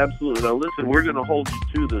 Absolutely. Now, listen, we're going to hold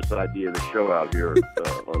you to this idea of the show out here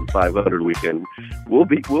on 500 weekend. We'll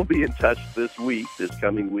be in touch this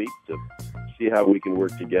coming week, to see how we can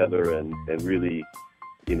work together and really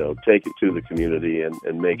take it to the community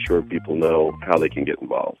and make sure people know how they can get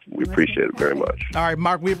involved. We appreciate it very much. All right,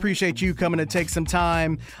 Mark, we appreciate you coming to take some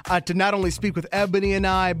time to not only speak with Ebony and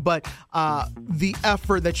I, but the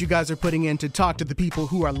effort that you guys are putting in to talk to the people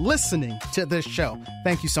who are listening to this show.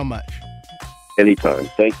 Thank you so much. Anytime.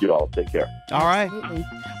 Thank you all. Take care. All right. Absolutely.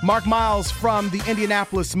 Mark Miles from the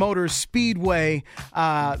Indianapolis Motor Speedway,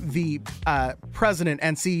 the president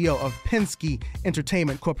and CEO of Penske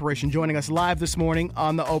Entertainment Corporation, joining us live this morning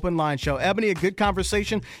on the Open Line Show. Ebony, a good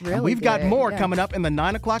conversation. Really and we've good. got more coming up in the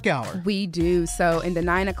 9 o'clock hour. We do. So in the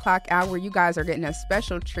 9 o'clock hour, you guys are getting a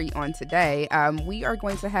special treat on today. We are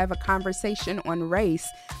going to have a conversation on race.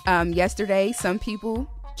 Yesterday, some people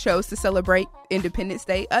chose to celebrate Independence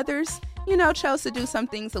Day. Others, chose to do some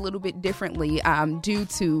things a little bit differently due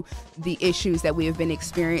to the issues that we have been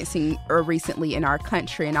experiencing recently in our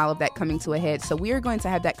country and all of that coming to a head. So we are going to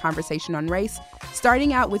have that conversation on race,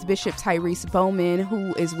 starting out with Bishop Tyrese Bowman,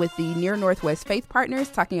 who is with the Near Northwest Faith Partners,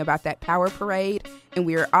 talking about that power parade. And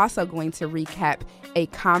we are also going to recap a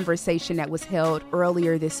conversation that was held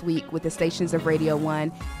earlier this week with the stations of Radio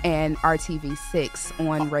 1 and RTV6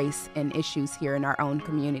 on race and issues here in our own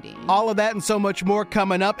community. All of that and so much more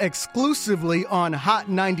coming up exclusively on Hot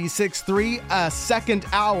 96.3. A second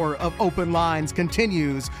hour of Open Lines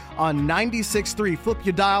continues on 96.3. Flip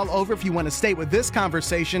your dial over if you want to stay with this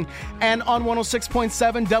conversation. And on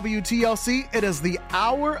 106.7 WTLC, it is the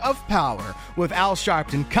Hour of Power with Al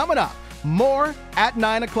Sharpton. Coming up, more at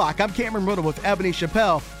 9 o'clock. I'm Cameron Riddle with Ebony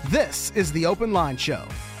Chappelle. This is the Open Line Show.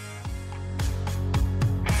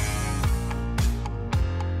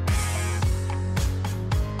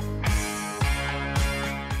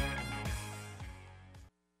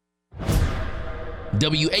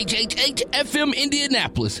 WHHH FM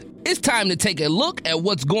Indianapolis. It's time to take a look at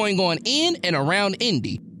what's going on in and around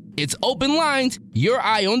Indy. It's Open Lines, your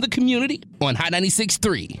eye on the community on Hot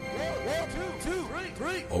 96.3. 1, 2,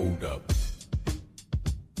 3. Hold up.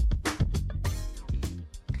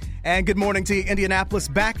 And good morning to you, Indianapolis.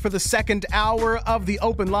 Back for the second hour of the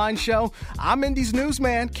Open Line Show. I'm Indy's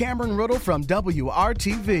newsman, Cameron Riddle from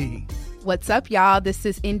WRTV. What's up, y'all? This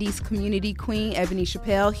is Indy's community queen, Ebony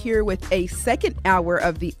Chappelle, here with a second hour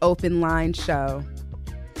of the Open Line Show.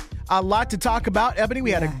 A lot to talk about, Ebony.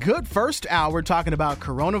 We had a good first hour talking about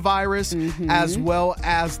coronavirus, as well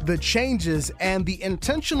as the changes and the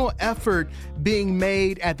intentional effort being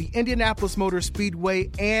made at the Indianapolis Motor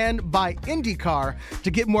Speedway and by IndyCar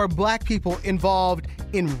to get more black people involved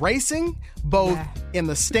in racing, both in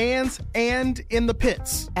the stands and in the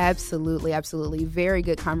pits. Absolutely, absolutely. Very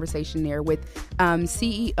good conversation there with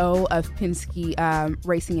CEO of Penske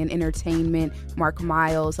Racing and Entertainment, Mark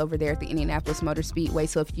Miles, over there at the Indianapolis Motor Speedway.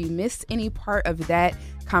 So if you missed any part of that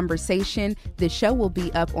conversation, the show will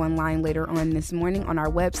be up online later on this morning on our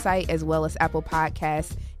website, as well as Apple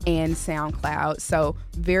Podcasts and SoundCloud. So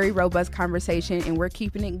very robust conversation, and we're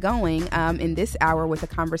keeping it going in this hour with a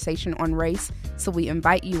conversation on race. So we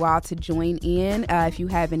invite you all to join in. If you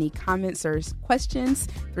have any comments or questions,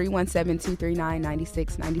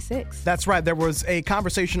 317-239-9696. That's right. There was a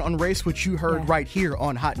conversation on race, which you heard right here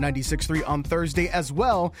on Hot 96.3 on Thursday, as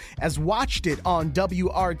well as watched it on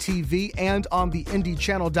WRTV and on the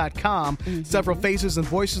IndyChannel.com. Several faces and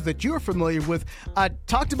voices that you're familiar with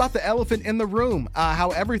talked about the elephant in the room, how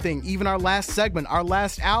everything, even our last segment, our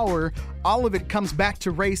last hour, all of it comes back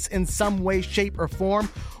to race in some way, shape, or form.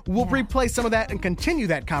 We'll replay some of that and continue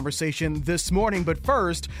that conversation this morning. But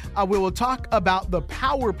first, we will talk about the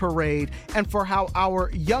Power Parade and for how our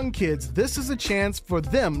young kids, this is a chance for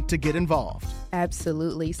them to get involved.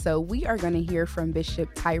 Absolutely. So we are going to hear from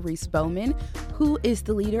Bishop Tyrese Bowman, who is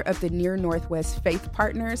the leader of the Near Northwest Faith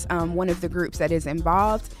Partners, one of the groups that is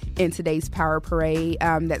involved in today's Power Parade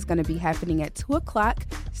that's going to be happening at 2 o'clock,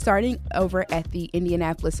 starting over at the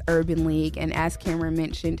Indianapolis Urban League. And as Cameron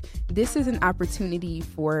mentioned, this is an opportunity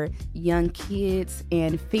for young kids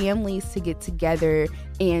and families to get together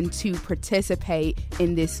and to participate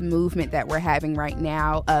in this movement that we're having right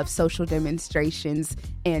now of social demonstrations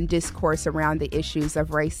and discourse around the issues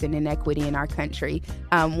of race and inequity in our country.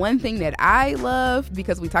 One thing that I love,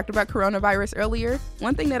 because we talked about coronavirus earlier,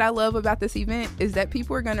 one thing that I love about this event is that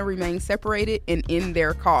people are going to remain separated and in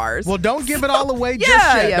their cars. Well, don't give it all away just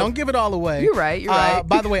yet. Yeah. Don't give it all away. You're right.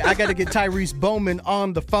 By the way, I got to get Tyrese Bowman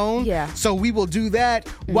on the phone. Yeah. So we will do that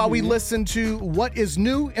while we listen to what is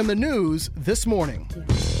new in the news this morning.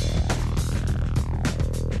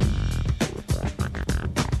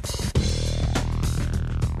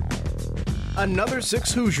 Another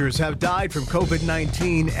 6 Hoosiers have died from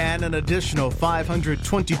COVID-19, and an additional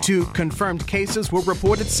 522 confirmed cases were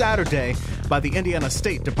reported Saturday by the Indiana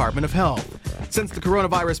State Department of Health. Since the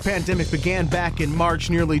coronavirus pandemic began back in March,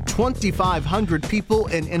 nearly 2,500 people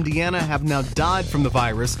in Indiana have now died from the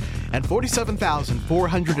virus, and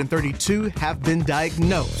 47,432 have been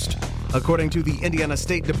diagnosed. According to the Indiana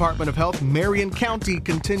State Department of Health, Marion County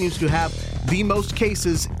continues to have the most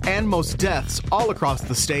cases and most deaths all across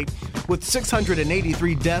the state, with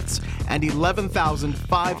 683 deaths and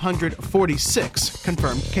 11,546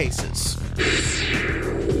 confirmed cases.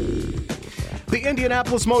 The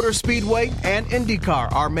Indianapolis Motor Speedway and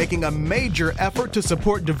IndyCar are making a major effort to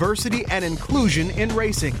support diversity and inclusion in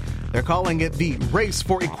racing. They're calling it the Race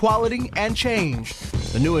for Equality and Change.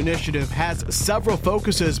 The new initiative has several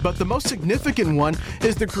focuses, but the most significant one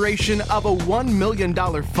is the creation of a $1 million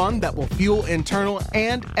fund that will fuel internal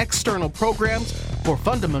and external programs for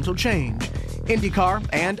fundamental change. IndyCar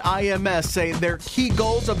and IMS say their key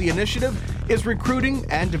goals of the initiative is recruiting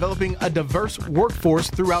and developing a diverse workforce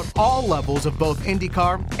throughout all levels of both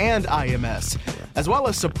IndyCar and IMS, as well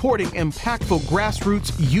as supporting impactful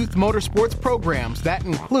grassroots youth motorsports programs that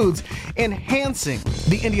includes enhancing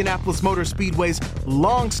the Indianapolis Motor Speedway's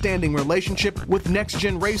long-standing relationship with Next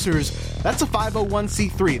Gen Racers. That's a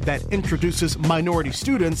 501c3 that introduces minority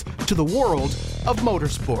students to the world of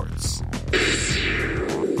motorsports.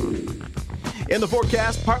 In the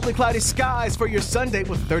forecast, partly cloudy skies for your Sunday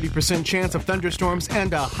with 30% chance of thunderstorms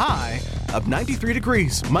and a high of 93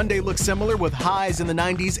 degrees. Monday looks similar with highs in the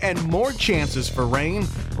 90s and more chances for rain.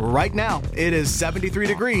 Right now, it is 73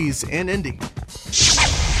 degrees in Indy.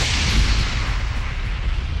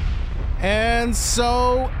 And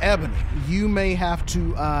so, Ebony, you may have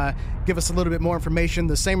to give us a little bit more information.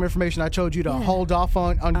 The same information I told you to hold off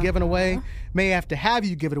on giving away. May have to have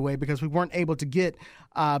you give it away because we weren't able to get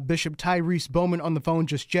Bishop Tyrese Bowman on the phone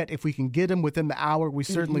just yet. If we can get him within the hour, we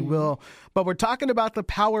certainly will. But we're talking about the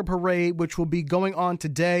Power Parade, which will be going on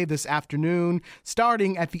today, this afternoon,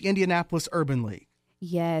 starting at the Indianapolis Urban League.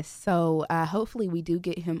 Yes, so hopefully we do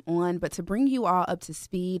get him on. But to bring you all up to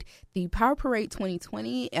speed, the Power Parade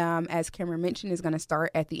 2020, as Cameron mentioned, is going to start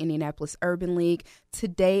at the Indianapolis Urban League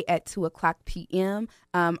today at 2 o'clock p.m.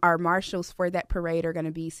 Our marshals for that parade are going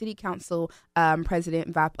to be City Council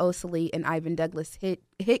President Vop Osili and Ivan Douglas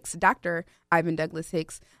Hicks, Dr. Ivan Douglas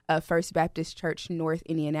Hicks of First Baptist Church, North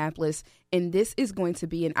Indianapolis. And this is going to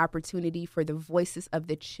be an opportunity for the voices of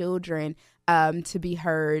the children to be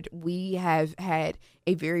heard. We have had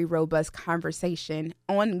a very robust conversation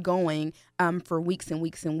ongoing for weeks and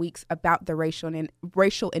weeks and weeks about the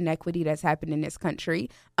racial inequity that's happened in this country,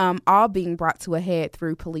 all being brought to a head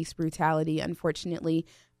through police brutality, unfortunately.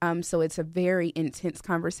 So it's a very intense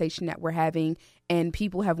conversation that we're having, and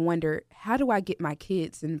people have wondered, how do I get my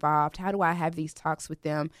kids involved? How do I have these talks with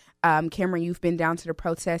them? Cameron, you've been down to the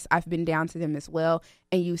protests. I've been down to them as well,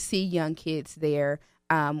 and you see young kids there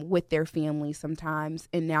with their families sometimes.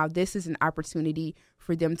 And now this is an opportunity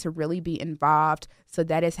for them to really be involved. So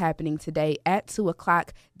that is happening today at 2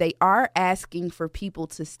 o'clock. They are asking for people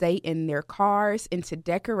to stay in their cars and to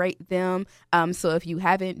decorate them. So if you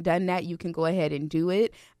haven't done that, you can go ahead and do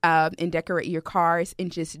it and decorate your cars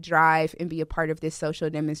and just drive and be a part of this social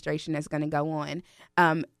demonstration that's going to go on.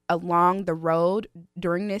 Along the road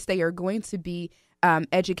during this, they are going to be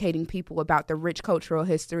educating people about the rich cultural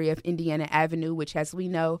history of Indiana Avenue, which, as we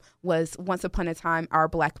know, was once upon a time our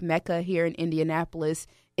Black Mecca here in Indianapolis.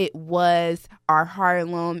 It was our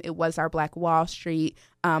Harlem. It was our Black Wall Street.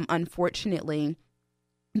 Unfortunately,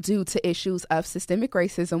 due to issues of systemic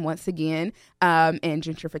racism, once again, and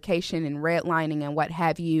gentrification and redlining and what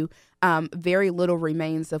have you, very little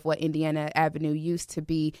remains of what Indiana Avenue used to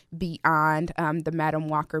be beyond the Madam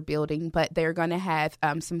Walker building. But they're going to have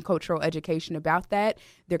some cultural education about that.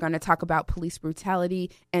 They're going to talk about police brutality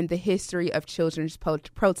and the history of children's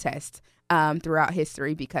protests throughout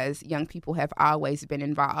history, because young people have always been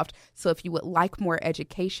involved. So if you would like more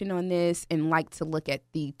education on this and like to look at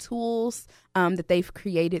the tools that they've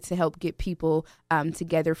created to help get people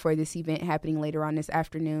together for this event happening later on this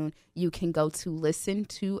afternoon, you can go to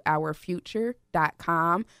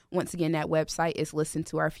listentoourfuture.com. Once again, that website is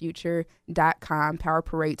listentoourfuture.com. Power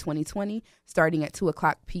Parade 2020 starting at 2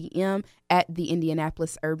 o'clock p.m. at the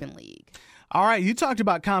Indianapolis Urban League. All right, you talked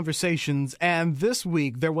about conversations, and this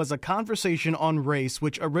week there was a conversation on race,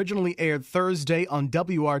 which originally aired Thursday on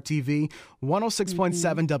WRTV,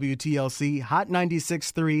 106.7 WTLC, Hot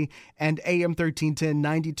 96.3, and AM 1310,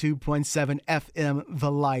 92.7 FM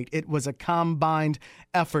The Light. It was a combined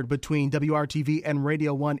effort between WRTV and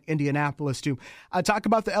Radio 1 Indianapolis to talk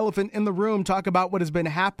about the elephant in the room, talk about what has been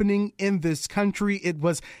happening in this country. It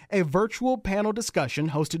was a virtual panel discussion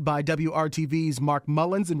hosted by WRTV's Mark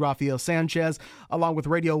Mullins and Rafael Sanchez, along with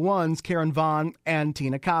Radio 1's Karen Vaughn and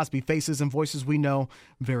Tina Cosby, faces and voices we know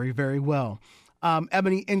very, very well.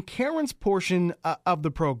 Ebony, in Karen's portion of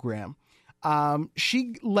the program,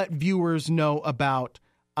 she let viewers know about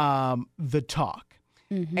the talk.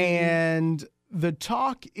 Mm-hmm. And the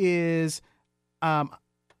talk is, I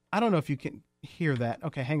don't know if you can hear that.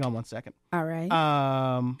 Okay, hang on one second. All right.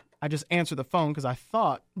 I just answered the phone because I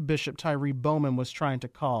thought Bishop Tyree Bowman was trying to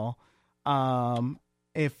call.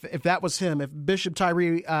 If that was him, if Bishop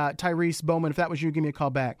Tyrese Bowman, if that was you, give me a call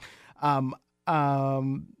back.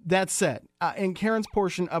 That said, in Karen's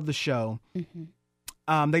portion of the show,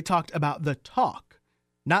 they talked about the talk.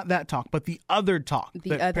 Not that talk, but the other talk.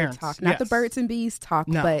 The other parents, talk. Not the birds and bees talk,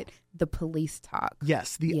 but the police talk.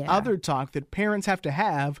 Yes, the other talk that parents have to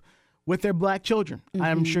have with their black children. Mm-hmm.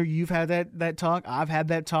 I'm sure you've had that talk. I've had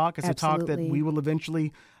that talk. It's Absolutely. A talk that we will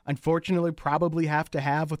eventually, unfortunately, probably have to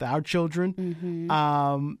have with our children.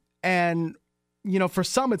 Mm-hmm. And, you know, for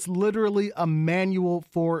some, it's literally a manual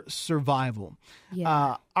for survival.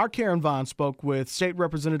 Yeah. Our Karen Vaughn spoke with State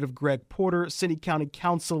Representative Greg Porter, City County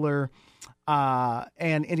Councilor,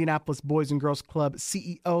 and Indianapolis Boys and Girls Club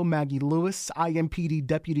CEO Maggie Lewis, IMPD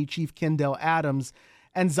Deputy Chief Kendall Adams,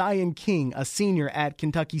 and Zion King, a senior at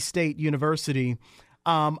Kentucky State University,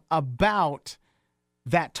 about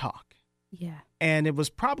that talk. Yeah. And it was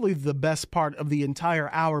probably the best part of the entire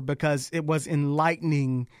hour because it was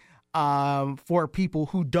enlightening for people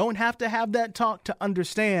who don't have to have that talk to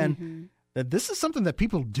understand that this is something that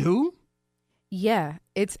people do. Yeah,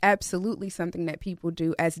 it's absolutely something that people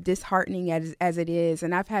do, as disheartening as it is.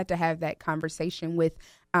 And I've had to have that conversation with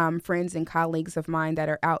friends and colleagues of mine that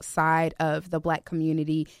are outside of the Black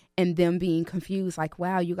community, and them being confused, like,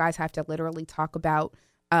 wow, you guys have to literally talk about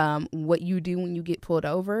what you do when you get pulled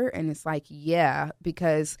over. And it's like, yeah,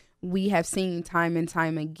 because we have seen time and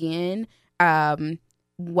time again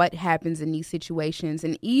what happens in these situations.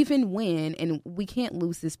 And even when, and we can't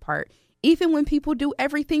lose this part, even when people do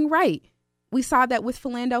everything right. We saw that with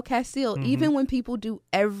Philando Castile. Mm-hmm. Even when people do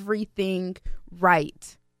everything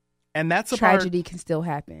right, and that's a tragedy can still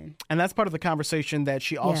happen. And that's part of the conversation that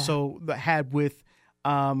she also had with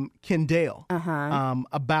Kendall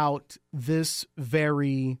about this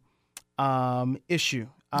very issue.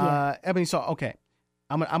 Ebony, so okay,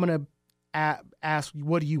 I'm gonna ask,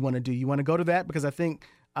 what do you want to do? You want to go to that, because I think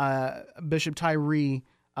Bishop Tyree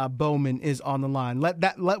Bowman is on the line.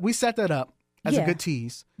 Let we set that up. That's a good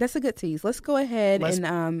tease. That's a good tease. Let's go ahead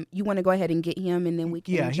and you want to go ahead and get him, and then we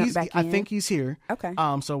can jump back in? I think he's here. Okay.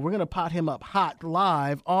 So we're going to pot him up hot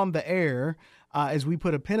live on the air as we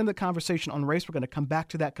put a pin in the conversation on race. We're going to come back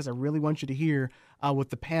to that because I really want you to hear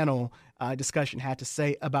what the panel discussion had to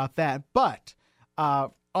say about that. But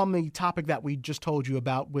on the topic that we just told you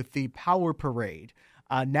about with the power parade,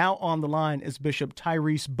 now on the line is Bishop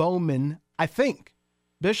Tyrese Bowman, I think.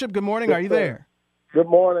 Bishop, good morning. Are you there? Good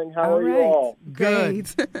morning. How are you all? Good.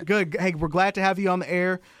 Good. Hey, we're glad to have you on the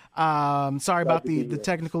air. Sorry about the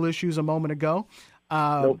technical issues a moment ago.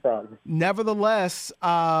 No problem. Nevertheless,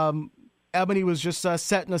 Ebony was just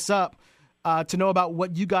setting us up to know about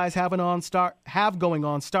what you guys have going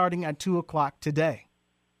on starting at 2:00 today.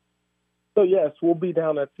 So, yes, we'll be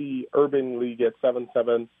down at the Urban League at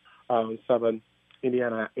 777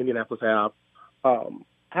 Indianapolis Ave.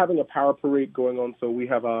 Having a power parade going on. So we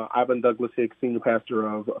have Ivan Douglas Hicks, senior pastor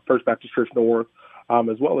of First Baptist Church North,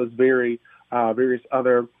 as well as various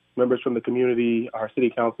other members from the community. Our city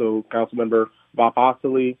council member, Bob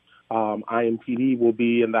Osley, IMPD will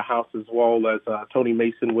be in the house, as well as Tony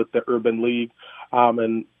Mason with the Urban League,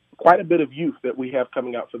 and quite a bit of youth that we have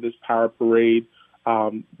coming out for this power parade,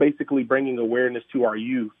 basically bringing awareness to our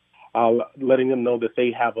youth, letting them know that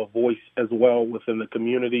they have a voice as well within the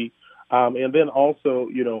community. And then also,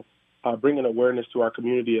 bringing awareness to our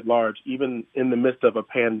community at large. Even in the midst of a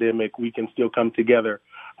pandemic, we can still come together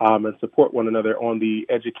and support one another on the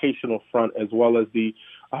educational front, as well as the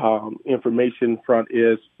information front,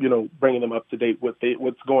 is, bringing them up to date with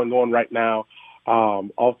what's going on right now,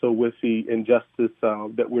 also with the injustice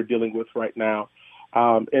that we're dealing with right now,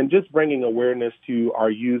 and just bringing awareness to our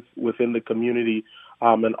youth within the community.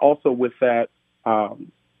 And also with that,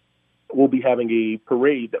 we'll be having a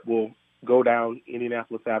parade that will go down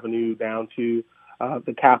Indianapolis Avenue down to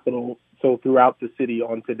the Capitol, so throughout the city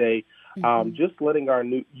on today, just letting our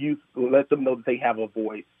new youth, let them know that they have a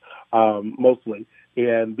voice, mostly,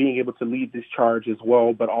 and being able to lead this charge as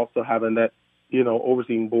well, but also having that,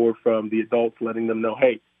 overseeing board from the adults, letting them know,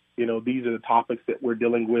 hey, these are the topics that we're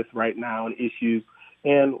dealing with right now and issues,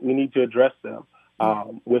 and we need to address them.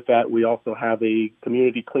 With that, we also have a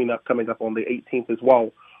community cleanup coming up on the 18th as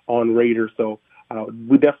well on Raider. So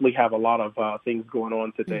we definitely have a lot of things going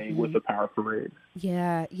on today with the Power Parade.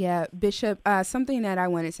 Yeah. Bishop, something that I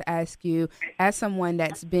wanted to ask you, as someone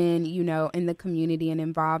that's been, in the community and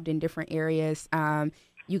involved in different areas,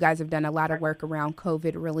 you guys have done a lot of work around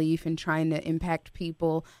COVID relief and trying to impact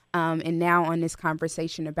people. And now on this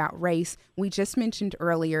conversation about race, we just mentioned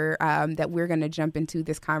earlier that we're going to jump into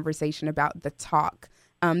this conversation about the talk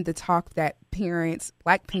that parents,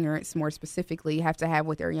 Black parents more specifically, have to have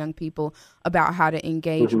with their young people about how to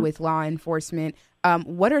engage with law enforcement.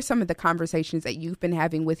 What are some of the conversations that you've been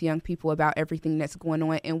having with young people about everything that's going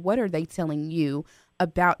on, and what are they telling you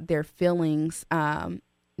about their feelings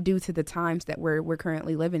due to the times that we're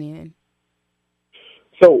currently living in?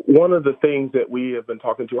 So one of the things that we have been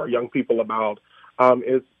talking to our young people about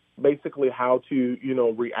is basically how to,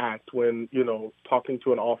 react when, talking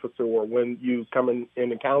to an officer, or when you come in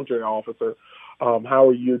and encounter an officer. How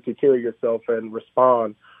are you to carry yourself and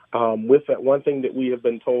respond? With that, one thing that we have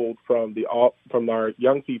been told from our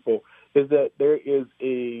young people is that there is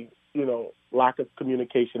a, lack of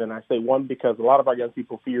communication. And I say one, because a lot of our young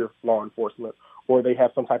people fear law enforcement, or they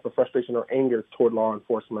have some type of frustration or anger toward law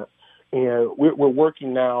enforcement. And we're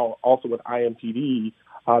working now also with IMPD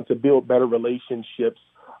to build better relationships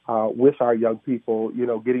with our young people,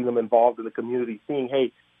 getting them involved in the community, seeing,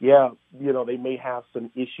 hey, they may have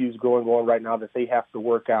some issues going on right now that they have to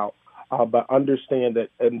work out, but understand that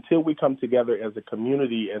until we come together as a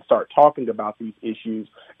community and start talking about these issues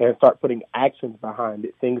and start putting actions behind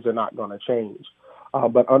it, things are not going to change.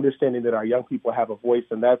 But understanding that our young people have a voice,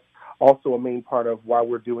 and that's also a main part of why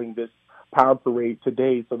we're doing this Power Parade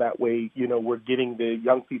today, so that way, we're getting the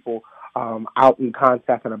young people out in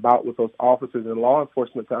contact and about with those officers and law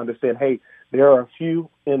enforcement to understand, hey, there are a few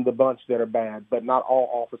in the bunch that are bad, but not all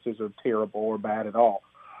officers are terrible or bad at all.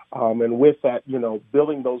 And with that,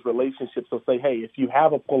 building those relationships, so say, hey, if you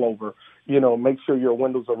have a pullover, make sure your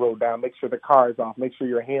windows are rolled down, make sure the car is off, make sure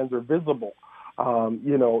your hands are visible.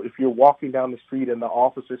 If you're walking down the street and the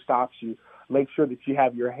officer stops you, make sure that you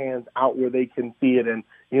have your hands out where they can see it, and,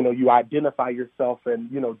 you identify yourself,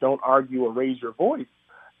 and, don't argue or raise your voice.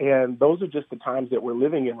 And those are just the times that we're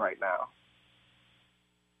living in right now.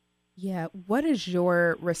 Yeah. What is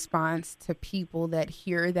your response to people that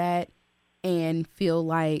hear that and feel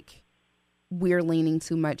like we're leaning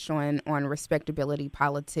too much on respectability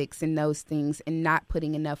politics and those things, and not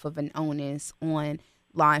putting enough of an onus on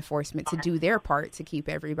law enforcement to do their part to keep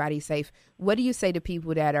everybody safe? What do you say to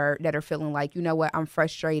people that are feeling like, I'm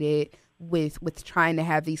frustrated with trying to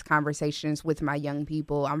have these conversations with my young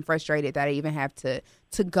people. I'm frustrated that I even have to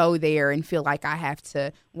go there and feel like I have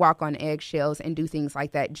to walk on eggshells and do things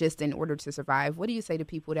like that just in order to survive. What do you say to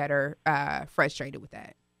people that are frustrated with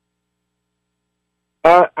that?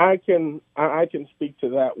 I can speak to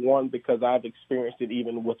that, one, because I've experienced it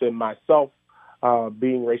even within myself,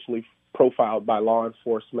 being racially profiled by law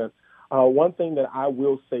enforcement. One thing that I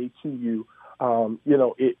will say to you,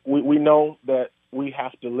 we know that we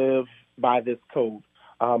have to live by this code,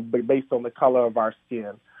 but based on the color of our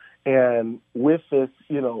skin. And with this,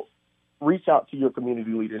 reach out to your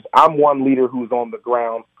community leaders. I'm one leader who's on the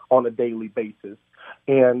ground on a daily basis.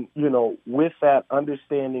 And, with that,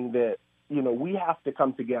 understanding that, we have to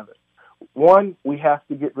come together. One, we have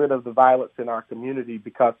to get rid of the violence in our community,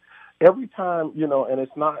 because every time, and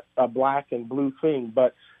it's not a black and blue thing,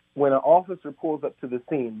 but when an officer pulls up to the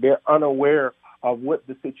scene, they're unaware of what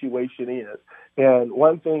the situation is. And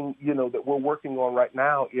one thing, that we're working on right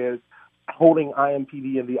now is holding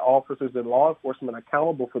IMPD and the officers and law enforcement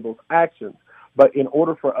accountable for those actions. But in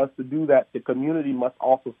order for us to do that, the community must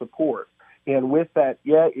also support. And with that,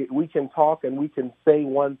 we can talk and we can say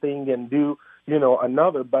one thing and do,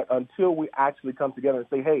 another. But until we actually come together and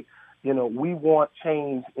say, hey, we want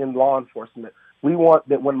change in law enforcement. We want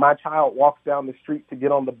that when my child walks down the street to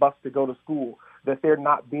get on the bus to go to school, that they're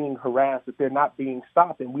not being harassed, that they're not being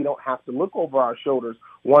stopped, and we don't have to look over our shoulders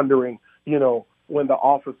wondering, when the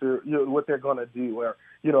officer, what they're going to do. Or,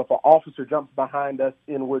 if an officer jumps behind us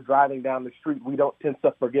and we're driving down the street, we don't tense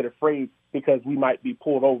up or get afraid because we might be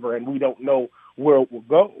pulled over and we don't know where it will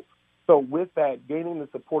go. So with that, gaining the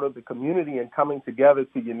support of the community and coming together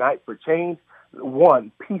to unite for change,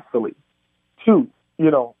 one, peacefully. Two,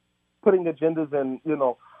 putting agendas and,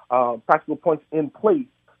 practical points in place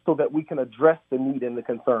so that we can address the need and the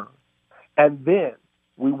concern. And then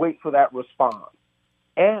we wait for that response.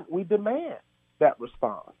 And we demand that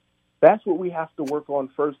response. That's what we have to work on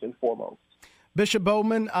first and foremost. Bishop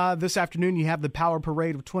Bowman, this afternoon you have the Power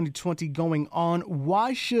Parade of 2020 going on.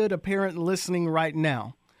 Why should a parent listening right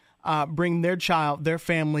now bring their child, their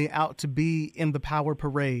family out to be in the Power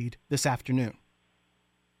Parade this afternoon?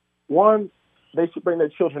 One, they should bring their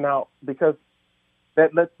children out because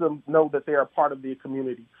that lets them know that they are part of the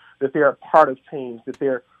community, that they are part of change, that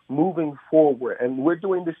they're moving forward. And we're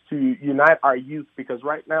doing this to unite our youth because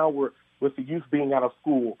right now we're with the youth being out of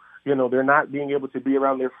school. They're not being able to be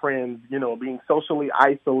around their friends, being socially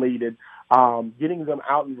isolated, getting them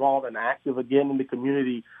out involved and active again in the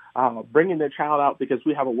community, bringing their child out because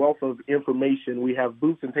we have a wealth of information. We have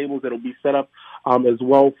booths and tables that will be set up as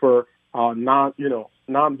well for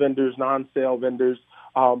non-vendors, non-sale vendors,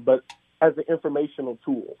 but as an informational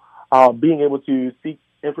tool, being able to seek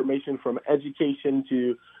information from education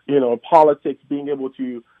to, politics, being able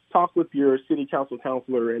to talk with your city council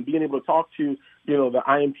counselor and being able to talk to, the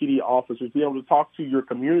IMPD officers, being able to talk to your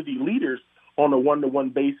community leaders on a one-to-one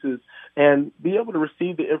basis and be able to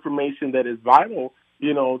receive the information that is vital,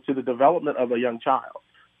 to the development of a young child.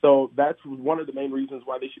 So that's one of the main reasons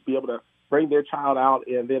why they should be able to bring their child out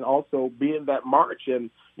and then also be in that march and,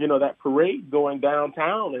 that parade going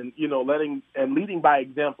downtown and, leading by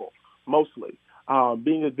example, mostly.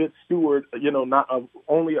 Being a good steward, not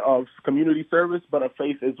only of community service, but of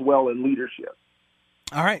faith as well in leadership.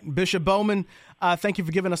 All right, Bishop Bowman, thank you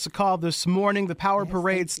for giving us a call this morning. The Power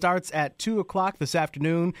Parade starts at 2 o'clock this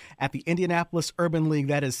afternoon at the Indianapolis Urban League.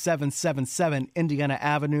 That is 777 Indiana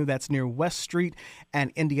Avenue. That's near West Street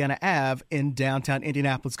and Indiana Ave in downtown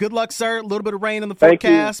Indianapolis. Good luck, sir. A little bit of rain in the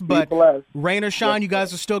forecast, but rain or shine, you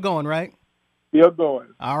guys are still going, right? Still going.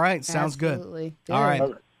 All right, sounds Absolutely. Good. All right.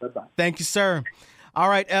 Bye-bye. Thank you, sir. All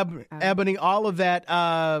right, Ebony, all of that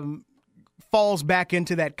falls back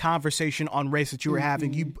into that conversation on race that you were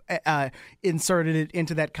having. You inserted it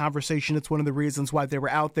into that conversation. It's one of the reasons why they were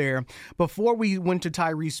out there. Before we went to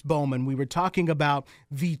Tyrese Bowman, we were talking about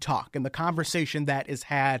the talk and the conversation that is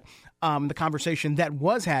had, the conversation that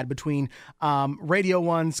was had between Radio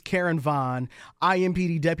 1's Karen Vaughn,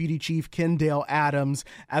 IMPD Deputy Chief Kendall Adams,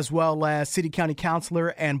 as well as City County Councilor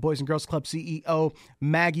and Boys and Girls Club CEO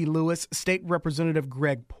Maggie Lewis, State Representative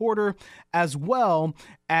Greg Porter, as well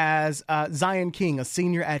as Zion King, a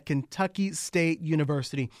senior at Kentucky State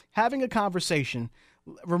University, having a conversation.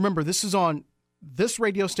 Remember, this is on this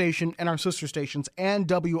radio station and our sister stations and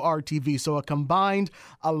WRTV. So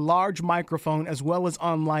a large microphone as well as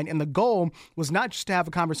online. And the goal was not just to have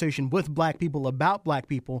a conversation with Black people about Black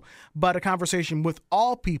people, but a conversation with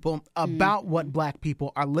all people about what Black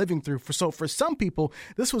people are living through. So for some people,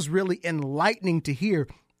 this was really enlightening to hear.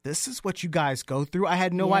 This is what you guys go through. I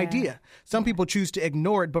had no idea. Some people choose to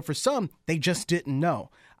ignore it, but for some, they just didn't know.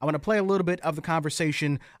 I want to play a little bit of the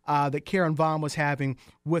conversation that Karen Vaughn was having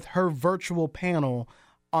with her virtual panel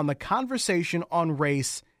on the conversation on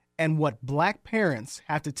race and what Black parents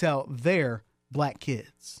have to tell their Black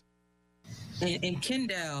kids. And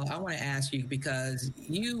Kendall, I want to ask you, because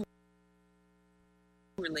you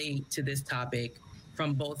relate to this topic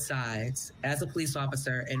from both sides as a police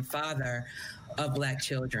officer and father of Black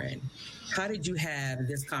children. How did you have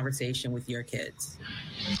this conversation with your kids?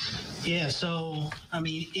 Yeah, so,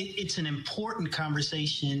 it's an important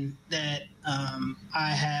conversation that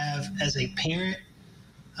I have as a parent,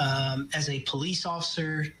 as a police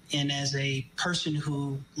officer, and as a person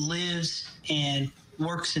who lives and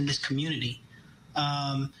works in this community.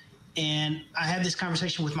 And I have this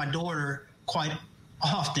conversation with my daughter quite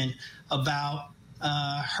often about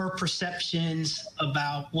her perceptions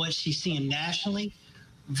about what she's seeing nationally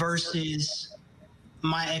versus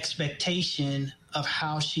my expectation of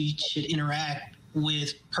how she should interact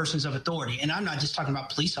with persons of authority. And I'm not just talking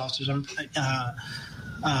about police officers. I'm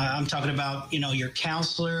talking about, your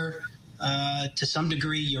counselor, to some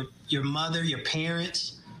degree, your mother, your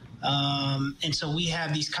parents. And so we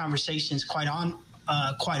have these conversations quite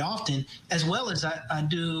often, as well as I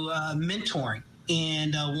do mentoring.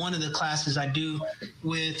 And one of the classes I do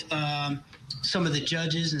with some of the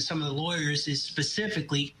judges and some of the lawyers is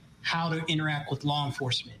specifically how to interact with law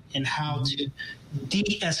enforcement and how to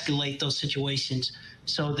de-escalate those situations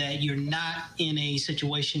so that you're not in a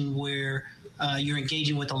situation where you're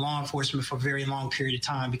engaging with the law enforcement for a very long period of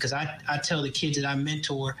time. Because I tell the kids that I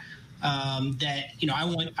mentor that,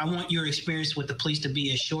 I want your experience with the police to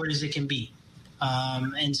be as short as it can be.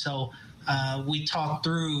 And so we talk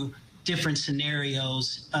through different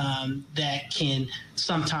scenarios that can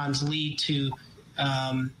sometimes lead to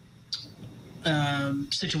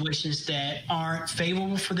situations that aren't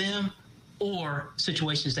favorable for them or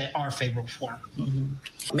situations that are favorable for them.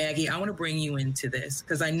 Mm-hmm. Maggie, I want to bring you into this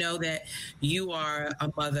because I know that you are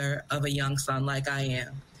a mother of a young son like I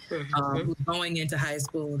am. Who's going into high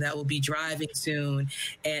school, that will be driving soon.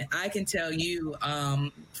 And I can tell you,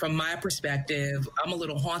 from my perspective, I'm a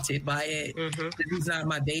little haunted by it. He's not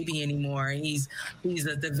my baby anymore. He's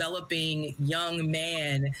a developing young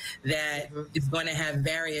man that is going to have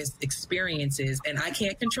various experiences, and I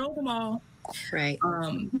can't control them all. Right.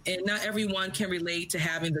 And not everyone can relate to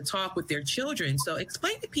having the talk with their children. So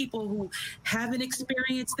explain to people who haven't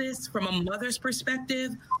experienced this from a mother's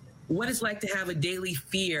perspective, what it's like to have a daily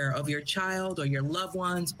fear of your child or your loved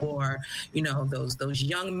ones, or, you know, those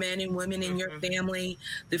young men and women in your family,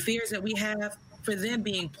 the fears that we have for them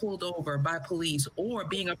being pulled over by police or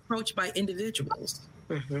being approached by individuals.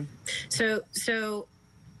 So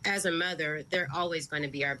as a mother, they're always going to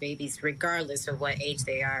be our babies, regardless of what age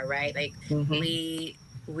they are, right? Like we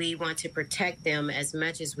want to protect them as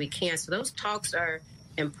much as we can. So those talks are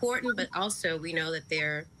important, but also we know that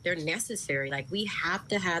they're necessary. Like we have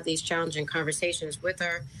to have these challenging conversations with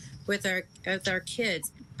our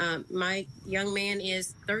kids. My young man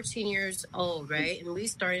is 13 years old, right? And we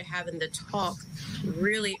started having the talk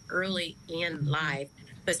really early in life,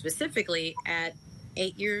 but specifically at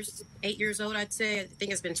 8 years old, I'd say. I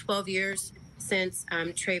think it's been 12 years since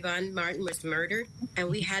Trayvon Martin was murdered, and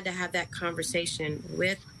we had to have that conversation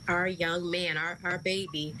with our young man, our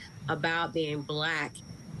baby, about being Black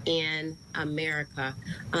in America,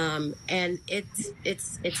 and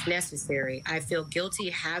it's necessary. I feel guilty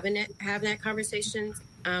having that conversation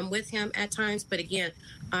with him at times, but again,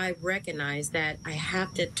 I recognize that I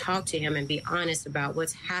have to talk to him and be honest about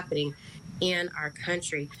what's happening in our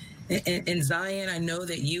country. And Zion, I know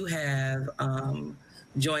that you have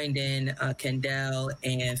joined in Kendall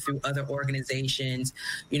and through other organizations,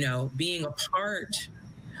 you know, being a part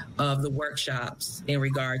of the workshops in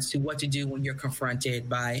regards to what to do when you're confronted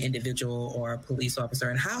by an individual or a police officer.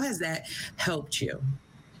 And how has that helped you?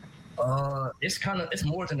 It's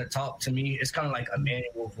more than a talk to me. It's kind of like a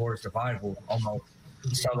manual for survival almost.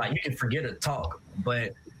 So like you can forget a talk,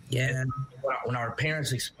 but yeah, when our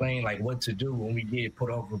parents explain like what to do when we get put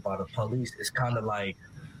over by the police, it's kind of like,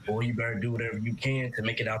 well, you better do whatever you can to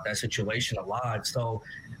make it out that situation alive. So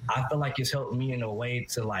I feel like it's helped me in a way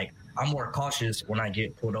to like, I'm more cautious when I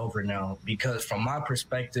get pulled over now, because from my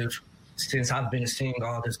perspective, since I've been seeing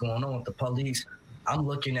all this going on with the police, I'm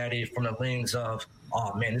looking at it from the lens of,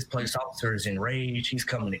 oh man, this police officer is enraged. He's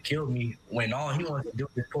coming to kill me, when all he wanted to do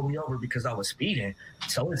is pull me over because I was speeding.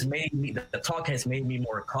 So it's made me, the talk has made me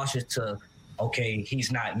more cautious to, okay,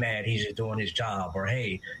 he's not mad, he's just doing his job. Or,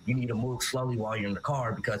 hey, you need to move slowly while you're in the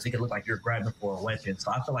car because it could look like you're grabbing for a weapon.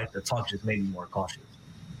 So I feel like the talk just made me more cautious.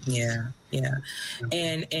 Yeah.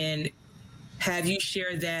 And have you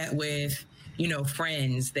shared that with, you know,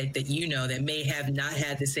 friends that you know that may have not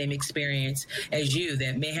had the same experience as you,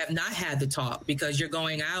 that may have not had the talk, because you're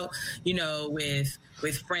going out, you know, with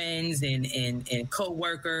friends and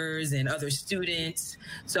co-workers and other students.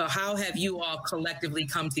 So how have you all collectively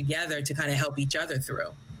come together to kind of help each other through?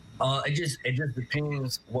 It just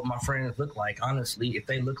depends what my friends look like. Honestly, if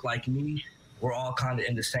they look like me, we're all kind of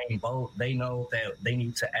in the same boat. They know that they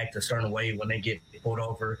need to act a certain way when they get pulled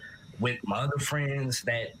over. With my other friends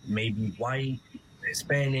that may be white,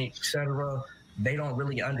 Hispanic, etc., they don't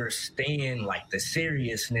really understand like the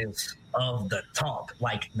seriousness of the talk.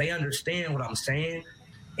 Like they understand what I'm saying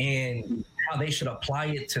and how they should apply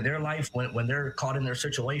it to their life when they're caught in those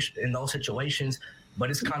situations. But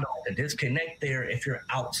it's kind of like a disconnect there if you're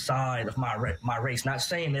outside of my race. Not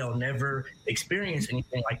saying they'll never experience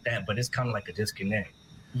anything like that, but it's kind of like a disconnect.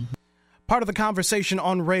 Part of the conversation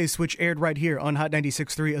on race, which aired right here on Hot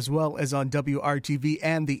 96.3 as well as on WRTV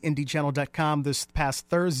and the IndyChannel.com this past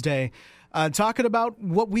Thursday, talking about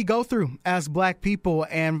what we go through as Black people.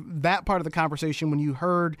 And that part of the conversation, when you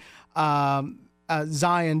heard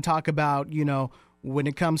Zion talk about, you know, when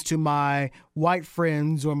it comes to my white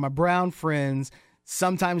friends or my brown friends,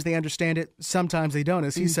 sometimes they understand it, sometimes they don't.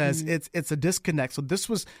 As he says, it's a disconnect. So this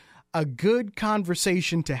was a good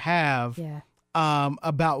conversation to have. Yeah.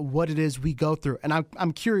 About what it is we go through. And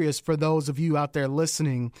I'm curious, for those of you out there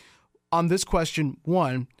listening on this question,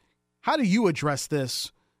 one, how do you address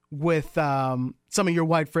this with some of your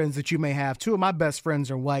white friends that you may have? Two of my best friends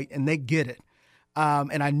are white and they get it.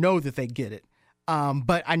 And I know that they get it.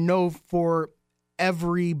 But I know for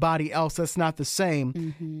everybody else, that's not the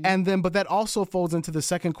same. And then, but that also folds into the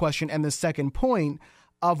second question and the second point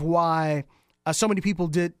of why so many people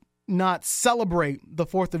did not celebrate the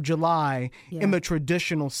 4th of July in the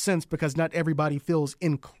traditional sense, because not everybody feels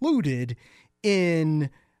included in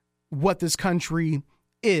what this country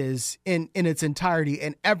is in its entirety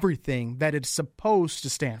and everything that it's supposed to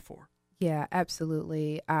stand for. Yeah,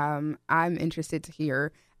 absolutely. I'm interested to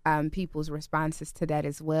hear people's responses to that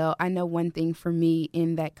as well. I know one thing for me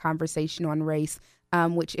in that conversation on race,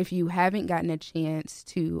 which if you haven't gotten a chance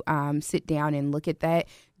to sit down and look at that,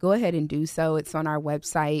 go ahead and do so. It's on our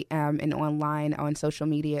website and online on social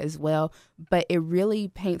media as well. But it really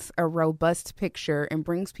paints a robust picture and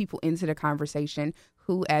brings people into the conversation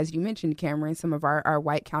who, as you mentioned, Cameron, some of our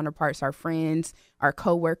white counterparts, our friends, our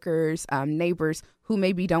coworkers, neighbors who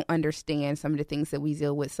maybe don't understand some of the things that we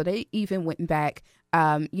deal with. So they even went back,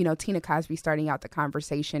 Tina Cosby starting out the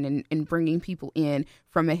conversation and bringing people in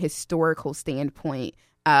from a historical standpoint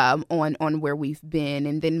on where we've been,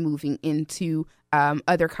 and then moving into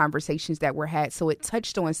other conversations that were had. So it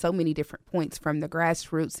touched on so many different points, from the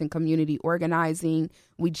grassroots and community organizing.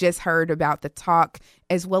 We just heard about the talk,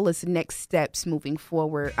 as well as next steps moving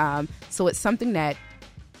forward. So it's something that,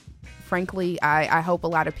 frankly, I hope a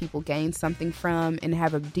lot of people gain something from and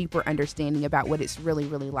have a deeper understanding about what it's really,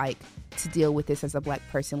 really like to deal with this as a Black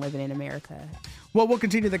person living in America. Well, we'll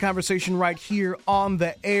continue the conversation right here on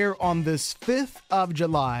the air on this 5th of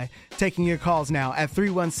July. Taking your calls now at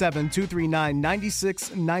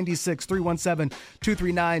 317-239-9696.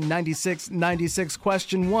 317-239-9696.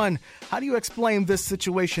 Question 1, how do you explain this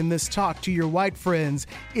situation, this talk, to your white friends,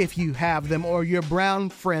 if you have them, or your brown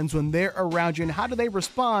friends when they're around you, and how do they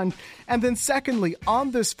respond? And then secondly,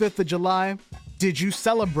 on this 5th of July, did you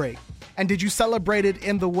celebrate? And did you celebrate it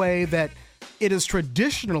in the way that it is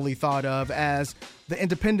traditionally thought of as the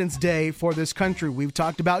Independence Day for this country? We've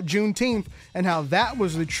talked about Juneteenth and how that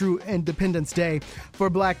was the true Independence Day for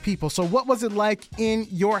Black people. So what was it like in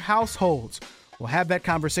your households? We'll have that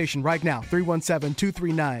conversation right now.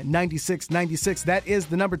 317-239-9696. That is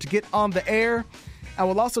the number to get on the air. And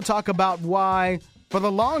we'll also talk about why, for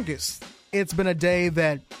the longest, it's been a day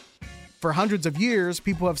that, for hundreds of years,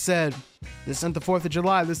 people have said, this isn't the 4th of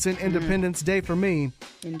July, this isn't Independence Day for me.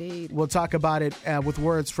 Indeed. We'll talk about it with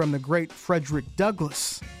words from the great Frederick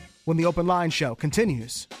Douglass when the Open Line Show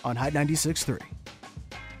continues on Hot 96.3.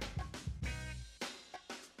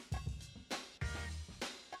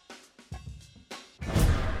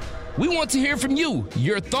 We want to hear from you,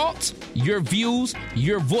 your thoughts, your views,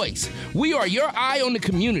 your voice. We are your eye on the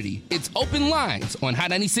community. It's Open Lines on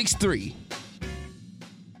Hot 96.3.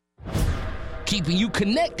 Keeping you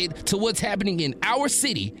connected to what's happening in our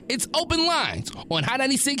city. It's Open Lines on Hot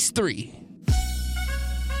 96.3.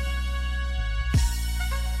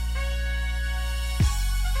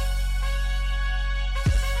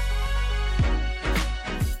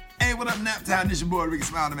 Hey, what up, Naptown? This your boy, Ricky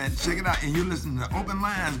Smiley, man. Check it out, and you're listening to Open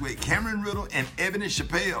Lines with Cameron Riddle and Ebony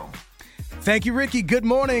Chappelle. Thank you, Ricky. Good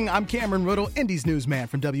morning. I'm Cameron Riddle, Indies newsman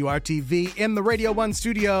from WRTV, in the Radio 1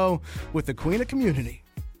 studio with the Queen of Community,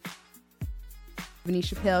 Ebony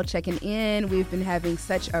Chappelle, checking in. We've been having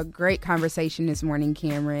such a great conversation this morning,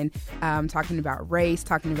 Cameron, talking about race,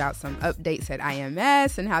 talking about some updates at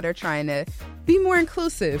IMS and how they're trying to be more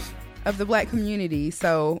inclusive of the Black community.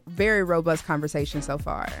 So very robust conversation so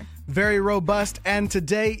far. Very robust. And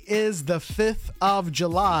today is the 5th of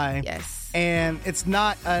July. Yes. And it's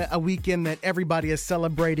not a weekend that everybody is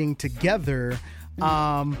celebrating together.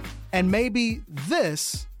 And maybe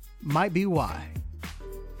this might be why.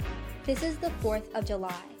 This is the 4th of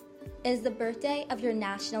July. It is the birthday of your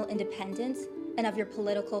national independence and of your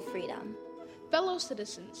political freedom. Fellow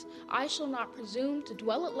citizens, I shall not presume to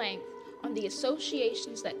dwell at length on the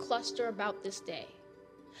associations that cluster about this day.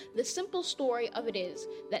 The simple story of it is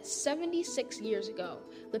that 76 years ago,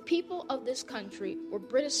 the people of this country were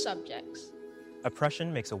British subjects.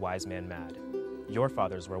 Oppression makes a wise man mad. Your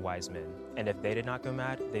fathers were wise men, and if they did not go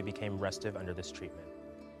mad, they became restive under this treatment.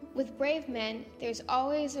 With brave men, there's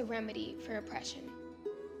always a remedy for oppression.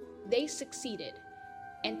 They succeeded,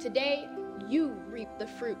 and today you reap the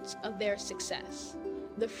fruits of their success.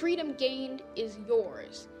 The freedom gained is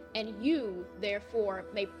yours, and you, therefore,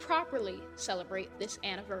 may properly celebrate this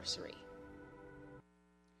anniversary.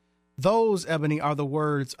 Those, Ebony, are the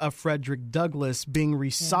words of Frederick Douglass being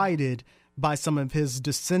recited by some of his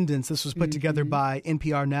descendants. This was put together by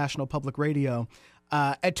NPR National Public Radio.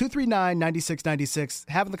 At 239-9696,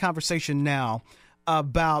 having the conversation now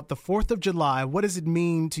about the 4th of July. What does it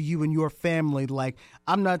mean to you and your family? Like,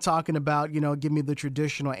 I'm not talking about, give me the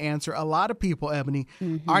traditional answer. A lot of people, Ebony,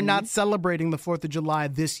 are not celebrating the 4th of July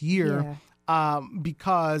this year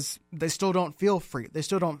because they still don't feel free. They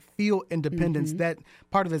still don't feel independence. That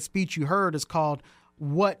part of that speech you heard is called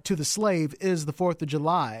What to the Slave is the 4th of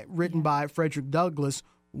July, written by Frederick Douglass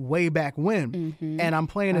way back when. And I'm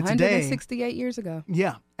playing it today. 168 years ago.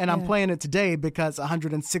 Yeah. And I'm playing it today because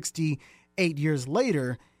 168 years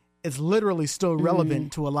later, it's literally still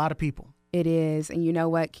relevant to a lot of people. It is. And you know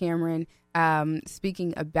what, Cameron?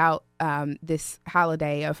 Speaking about this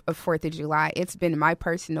holiday of 4th of July, it's been my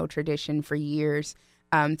personal tradition for years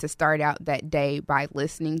to start out that day by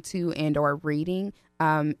listening to and or reading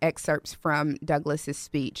excerpts from Douglas's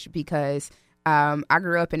speech, because I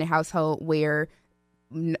grew up in a household where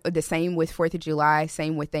the same with 4th of July,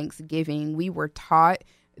 same with Thanksgiving, we were taught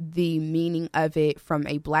the meaning of it from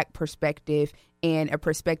a Black perspective and a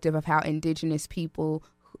perspective of how Indigenous people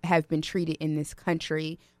have been treated in this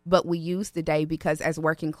country. But we use the day because as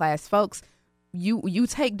working class folks, you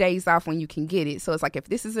take days off when you can get it. So it's like, if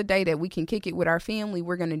this is a day that we can kick it with our family,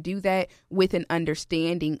 we're going to do that with an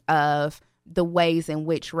understanding of the ways in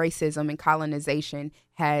which racism and colonization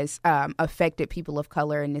has affected people of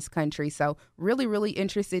color in this country. So really, really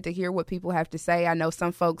interested to hear what people have to say. I know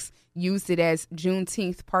some folks used it as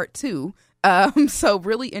Juneteenth Part 2. So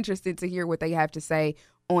really interested to hear what they have to say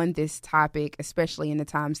on this topic, especially in the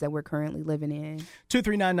times that we're currently living in.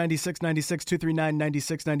 239-9696,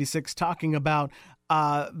 239-9696, talking about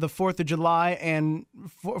the 4th of July. And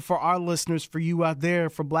for our listeners, for you out there,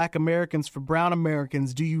 for Black Americans, for Brown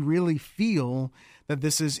Americans, do you really feel that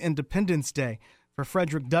this is Independence Day? For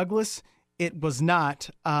Frederick Douglass, it was not,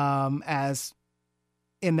 as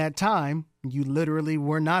in that time, you literally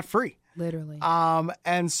were not free. Literally.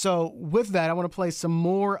 And so with that, I want to play some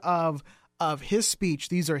more of his speech.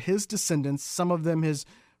 These are his descendants, some of them his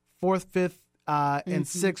 4th, 5th, and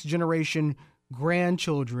 6th generation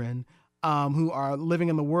grandchildren who are living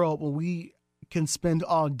in the world where we can spend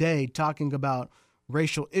all day talking about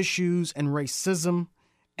racial issues and racism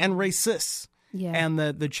and racists and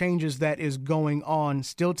the changes that is going on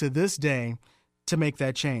still to this day to make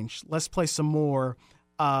that change. Let's play some more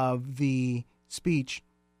of the speech.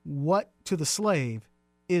 What to the slave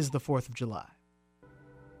is the 4th of July?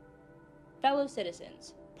 Fellow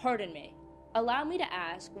citizens, pardon me. Allow me to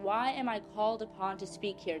ask, why am I called upon to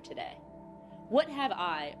speak here today? What have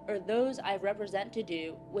I, or those I represent, to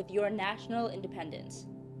do with your national independence?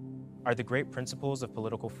 Are the great principles of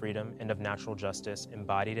political freedom and of natural justice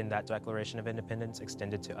embodied in that Declaration of Independence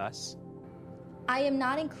extended to us? I am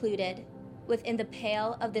not included within the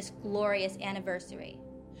pale of this glorious anniversary.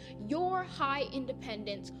 Your high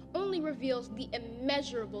independence only reveals the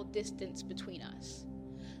immeasurable distance between us.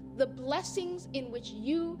 The blessings in which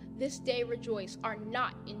you this day rejoice are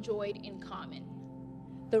not enjoyed in common.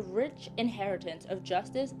 The rich inheritance of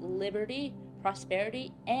justice, liberty,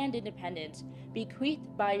 prosperity, and independence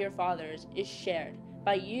bequeathed by your fathers is shared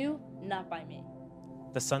by you, not by me.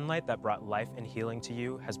 The sunlight that brought life and healing to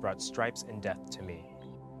you has brought stripes and death to me.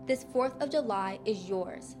 This 4th of July is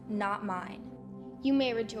yours, not mine. You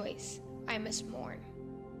may rejoice. I must mourn.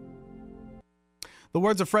 The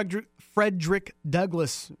words of Frederick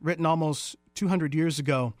Douglass, written almost 200 years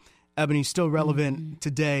ago, Ebony, still relevant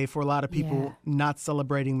today for a lot of people not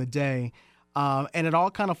celebrating the day. And it all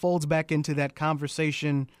kind of folds back into that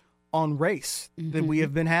conversation on race that we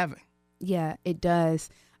have been having. Yeah, it does.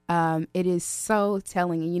 It is so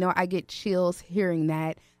telling. And, you know, I get chills hearing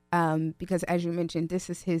that because, as you mentioned, this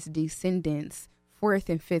is his descendants, 4th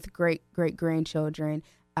and 5th great-grandchildren,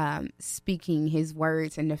 speaking his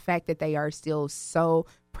words, and the fact that they are still so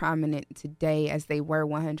prominent today as they were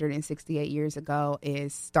 168 years ago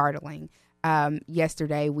is startling.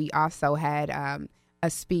 Yesterday, we also had a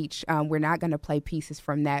speech. We're not going to play pieces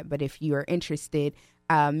from that, but if you're interested,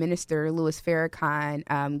 Minister Louis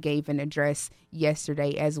Farrakhan gave an address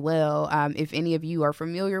yesterday as well. If any of you are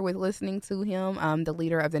familiar with listening to him, the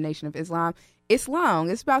leader of the Nation of Islam, it's long.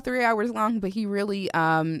 It's about 3 hours long, but he really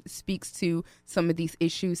speaks to some of these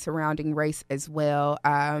issues surrounding race as well.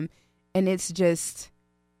 And it's just,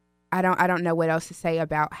 I don't know what else to say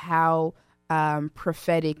about how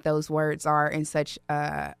prophetic those words are in such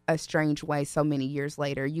a strange way so many years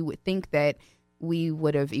later. You would think that we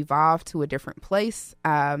would have evolved to a different place,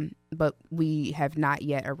 but we have not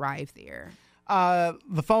yet arrived there.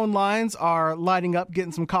 The phone lines are lighting up,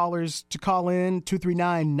 getting some callers to call in,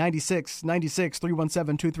 239-9696,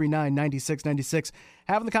 317-239-9696.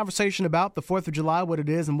 Having the conversation about the 4th of July, what it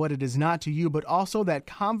is and what it is not to you, but also that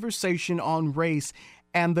conversation on race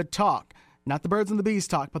and the talk, not the birds and the bees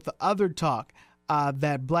talk, but the other talk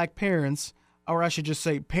that Black parents, or I should just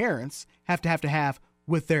say parents, have to have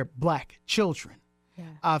with their Black children.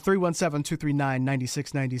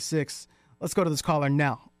 317-239-9696. Let's go to this caller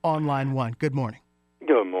now on line 1. Good morning.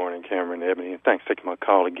 Good morning, Cameron, Ebony. Thanks for taking my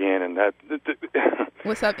call again. And that.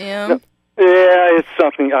 What's up, Em? Yeah, it's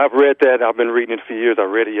something. I've read that. I've been reading it for years. I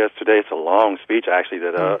read it yesterday. It's a long speech, actually,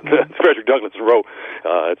 that Frederick Douglass wrote.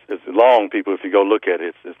 It's long, people, if you go look at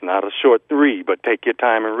it. It's not a short read, but take your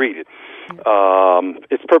time and read it.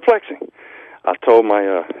 It's perplexing. I told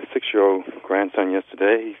my 6-year-old grandson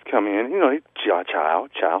yesterday, he's come in, he's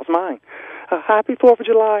child's mind. Happy 4th of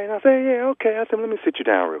July. And I say, yeah, okay. I said, let me sit you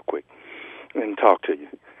down real quick and talk to you.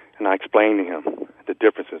 And I explained to him the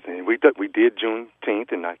differences. And we did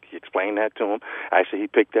Juneteenth, and he explained that to him. Actually, he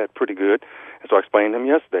picked that pretty good. And so I explained to him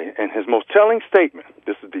yesterday. And his most telling statement,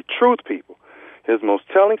 this is the truth, people, his most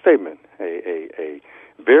telling statement, a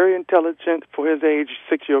very intelligent, for his age,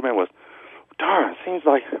 6-year-old man was, darn, seems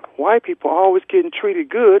like white people are always getting treated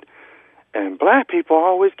good and black people are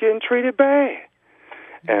always getting treated bad.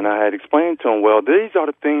 And I had explained to him, well, these are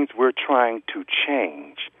the things we're trying to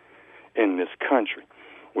change in this country.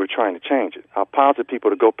 We're trying to change it. I posit people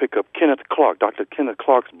to go pick up Kenneth Clark, Dr. Kenneth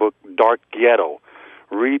Clark's book, Dark Ghetto.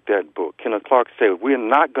 Read that book. Kenneth Clark said, we're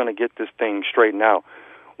not going to get this thing straightened out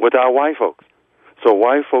without white folks. So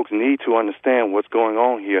white folks need to understand what's going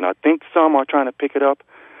on here. And I think some are trying to pick it up,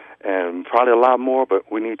 and probably a lot more, but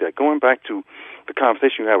we need that. Going back to the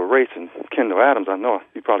conversation you had with Race and Kendall Adams, I know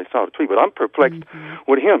you probably saw the tweet, but I'm perplexed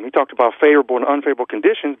with him. He talked about favorable and unfavorable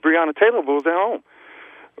conditions. Breonna Taylor was at home.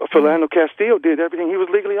 Philando Castile did everything. He was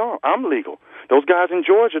legally armed. I'm legal. Those guys in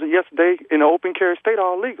Georgia yesterday in an open carry state are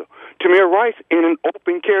all legal. Tamir Rice in an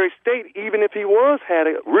open carry state, even if he had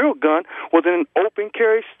a real gun, was in an open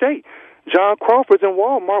carry state. John Crawford's in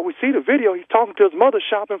Walmart. We see the video. He's talking to his mother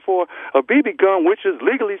shopping for a BB gun, which is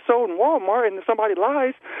legally sold in Walmart, and somebody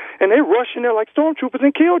lies, and they rush in there like stormtroopers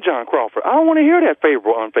and kill John Crawford. I don't want to hear that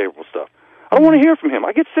favorable, unfavorable stuff. I don't want to hear from him.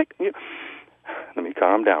 I get sick. Let me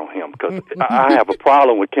calm down him, because I have a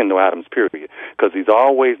problem with Kendall Adams, period, because he's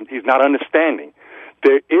not understanding.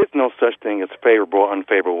 There is no such thing as favorable or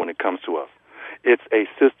unfavorable when it comes to us. It's a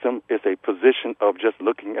system, it's a position of just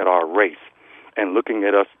looking at our race and looking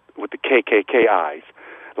at us with the KKK eyes,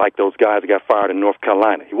 like those guys that got fired in North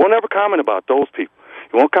Carolina. He won't ever comment about those people.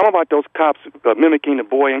 He won't comment about those cops mimicking the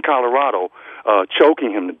boy in Colorado,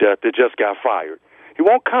 choking him to death that just got fired. He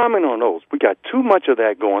won't comment on those. We got too much of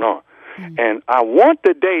that going on. And I want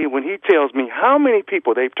the day when he tells me how many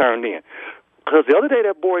people they've turned in. Because the other day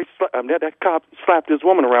that cop slapped this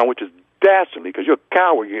woman around, which is dastardly, because you're a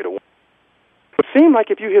coward, you hit a woman. It seems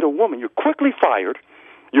like if you hit a woman, you're quickly fired,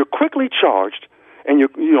 you're quickly charged, and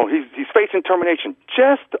he's facing termination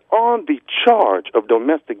just on the charge of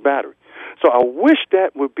domestic battery. So I wish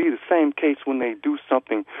that would be the same case when they do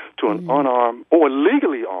something to an unarmed or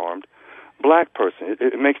legally armed black person.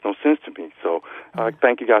 It makes no sense to me. So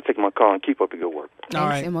thank you guys for taking my call, and keep up the good work. All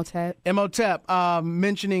right. Imhotep,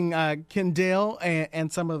 mentioning Kendall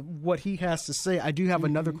and some of what he has to say, I do have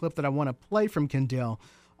another clip that I want to play from Kendall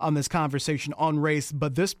on this conversation on race,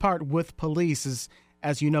 but this part with police is,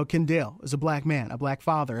 as you know, Kendall is a black man, a black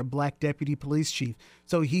father, a black deputy police chief.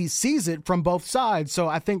 So he sees it from both sides. So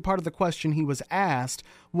I think part of the question he was asked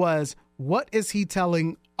was, what is he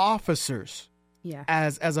telling officers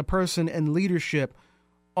as a person in leadership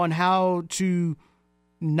on how to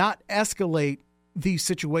not escalate these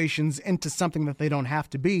situations into something that they don't have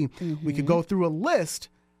to be? We could go through a list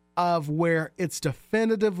of where it's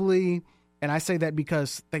definitively, and I say that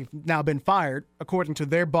because they've now been fired, according to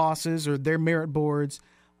their bosses or their merit boards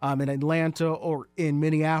in Atlanta or in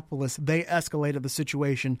Minneapolis, they escalated the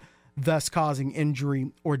situation, thus causing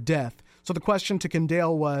injury or death. So the question to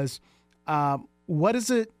Kendall was, what is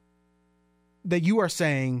it that you are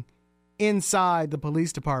saying inside the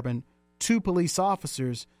police department to police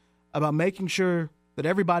officers about making sure that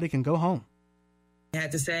everybody can go home? I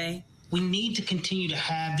had to say, we need to continue to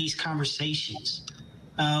have these conversations.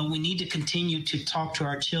 We need to continue to talk to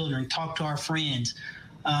our children, talk to our friends.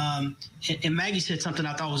 And Maggie said something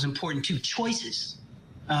I thought was important too, choices.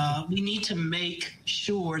 We need to make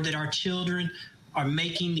sure that our children are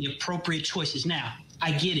making the appropriate choices. Now,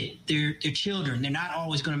 I get it. They're children. They're not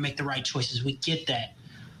always going to make the right choices. We get that.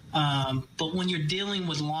 But when you're dealing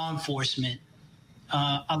with law enforcement,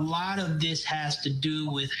 a lot of this has to do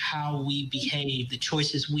with how we behave, the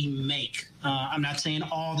choices we make. I'm not saying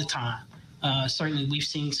all the time. Certainly, we've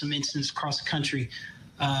seen some incidents across the country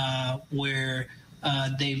where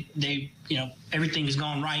everything has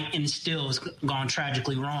gone right and still has gone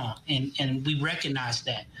tragically wrong, and we recognize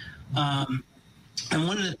that. And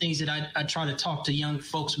one of the things that I try to talk to young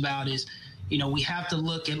folks about is, we have to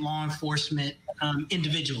look at law enforcement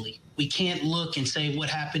individually. We can't look and say what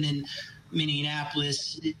happened in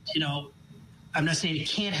Minneapolis. I'm not saying it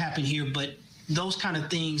can't happen here, but those kind of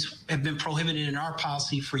things have been prohibited in our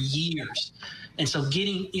policy for years. And so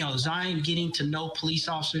getting to know police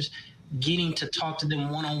officers, getting to talk to them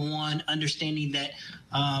one-on-one, understanding that,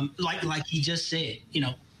 like he just said,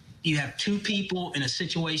 you have two people in a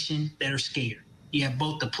situation that are scared. You have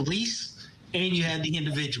both the police and you have the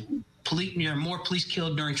individual. There are more police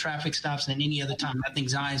killed during traffic stops than any other time. I think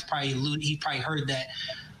Zion's he probably heard that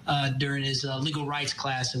during his legal rights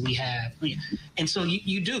class that we have. And so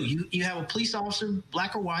you have a police officer,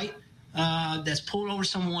 black or white, that's pulled over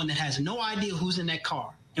someone that has no idea who's in that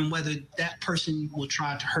car and whether that person will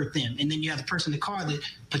try to hurt them. And then you have the person in the car that,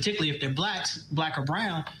 particularly if they're black or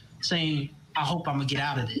brown, saying, I hope I'm going to get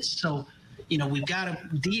out of this. So, we've got to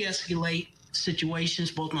de-escalate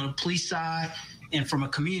situations, both on the police side and from a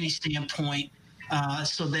community standpoint,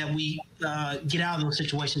 so that we get out of those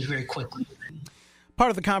situations very quickly. Part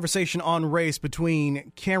of the conversation on race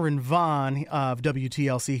between Karen Vaughn of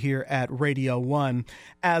WTLC here at Radio 1,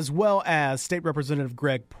 as well as State Representative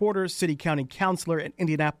Greg Porter, City County Councilor at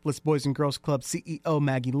Indianapolis Boys and Girls Club CEO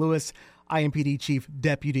Maggie Lewis,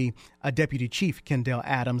 IMPD Deputy Chief Kendall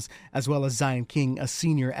Adams, as well as Zion King, a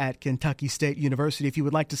senior at Kentucky State University. If you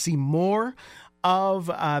would like to see more of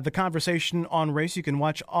the conversation on race, you can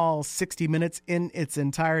watch all 60 minutes in its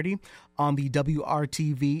entirety on the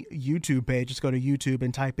WRTV YouTube page. Just go to YouTube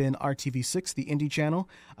and type in RTV6, the Indy channel,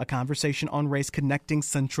 a conversation on race connecting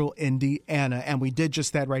Central Indiana. And we did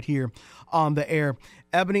just that right here on the air.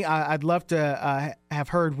 Ebony, I'd love to have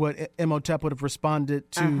heard what Imhotep would have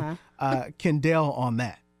responded to Kendall on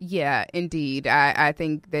that. Yeah, indeed. I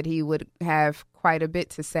think that he would have quite a bit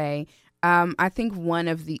to say. I think one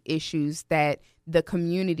of the issues that the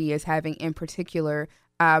community is having in particular,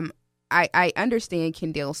 I understand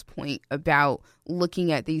Kendall's point about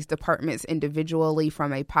looking at these departments individually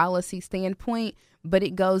from a policy standpoint, but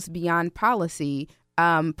it goes beyond policy.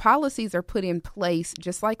 Policies are put in place,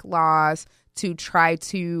 just like laws, to try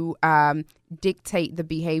to dictate the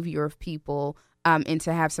behavior of people and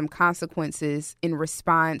to have some consequences in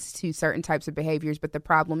response to certain types of behaviors. But the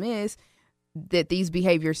problem is that these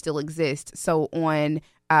behaviors still exist. So on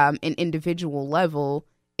an individual level,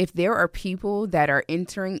 if there are people that are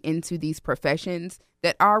entering into these professions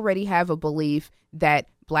that already have a belief that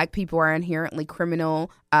Black people are inherently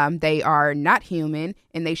criminal, they are not human,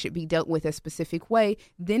 and they should be dealt with a specific way,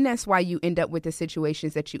 then that's why you end up with the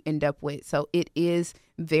situations that you end up with. So it is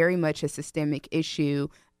very much a systemic issue.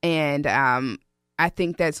 And I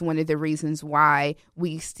think that's one of the reasons why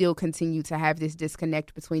we still continue to have this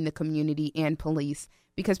disconnect between the community and police,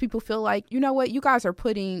 because people feel like, you know what, you guys are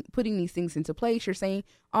putting these things into place. You're saying,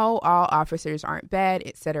 oh, all officers aren't bad,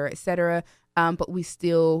 et cetera, et cetera. But we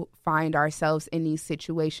still find ourselves in these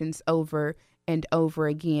situations over and over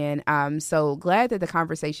again. So glad that the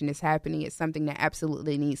conversation is happening. It's something that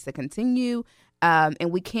absolutely needs to continue.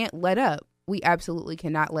 And we can't let up. We absolutely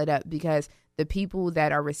cannot let up, because the people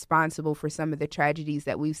that are responsible for some of the tragedies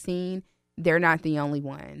that we've seen, they're not the only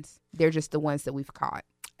ones. They're just the ones that we've caught.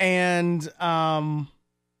 And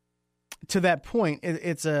to that point,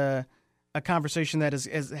 it's a conversation that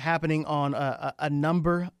is happening on a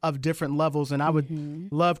number of different levels. And I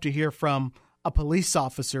would love to hear from a police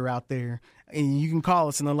officer out there. And you can call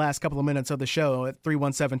us in the last couple of minutes of the show at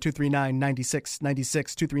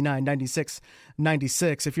 317-239-9696,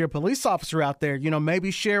 239-9696. If you're a police officer out there,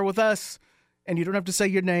 maybe share with us. And you don't have to say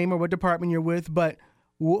your name or what department you're with, but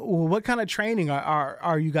what kind of training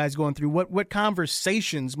are you guys going through? What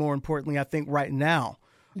conversations, more importantly, I think right now,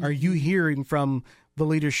 are you hearing from the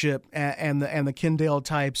leadership and the Kendall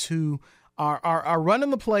types who are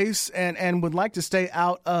running the place and would like to stay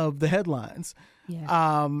out of the headlines?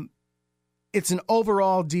 Yeah. It's an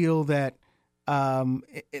overall deal that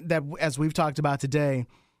as we've talked about today,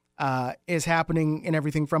 is happening in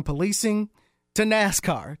everything from policing to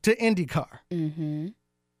NASCAR, to IndyCar. Mm-hmm.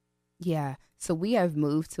 Yeah. So we have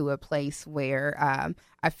moved to a place where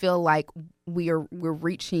I feel like we're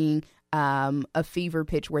reaching a fever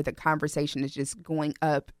pitch where the conversation is just going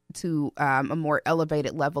up to a more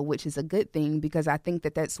elevated level, which is a good thing, because I think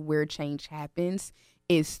that that's where change happens,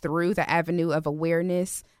 is through the avenue of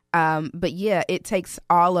awareness. But yeah, it takes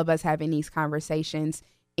all of us having these conversations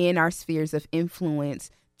in our spheres of influence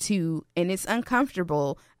and it's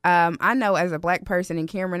uncomfortable. I know as a Black person, and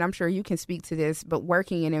Cameron, I'm sure you can speak to this, but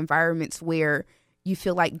working in environments where you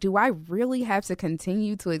feel like, do I really have to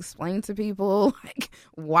continue to explain to people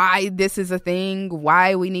why this is a thing,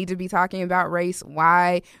 why we need to be talking about race,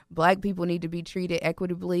 why Black people need to be treated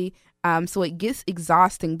equitably? So it gets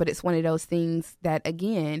exhausting, but it's one of those things that,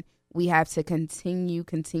 again, we have to continue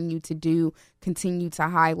to do, continue to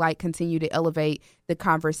highlight, continue to elevate the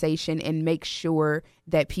conversation and make sure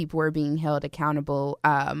that people are being held accountable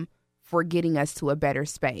for getting us to a better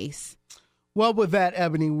space. Well, with that,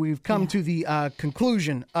 Ebony, we've come to the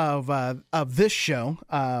conclusion of this show.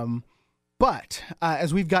 But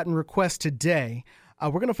as we've gotten requests today,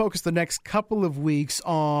 we're going to focus the next couple of weeks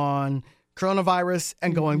on coronavirus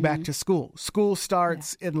and going back to school. School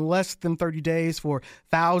starts in less than 30 days for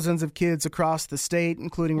thousands of kids across the state,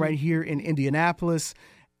 including right here in Indianapolis.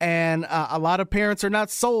 And a lot of parents are not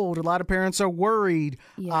sold. A lot of parents are worried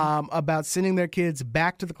about sending their kids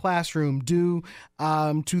back to the classroom due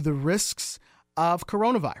to the risks of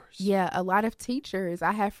coronavirus. Yeah, a lot of teachers.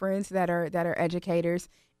 I have friends that are educators,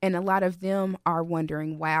 and a lot of them are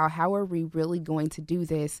wondering, wow, how are we really going to do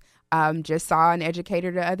this? Just saw an educator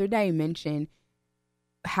the other day mention,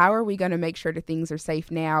 how are we going to make sure that things are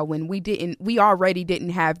safe now when we already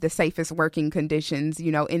didn't have the safest working conditions,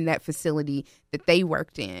 in that facility that they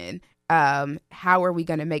worked in? How are we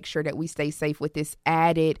going to make sure that we stay safe with this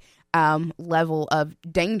added level of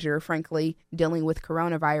danger, frankly, dealing with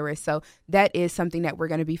coronavirus? So that is something that we're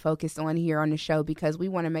going to be focused on here on the show, because we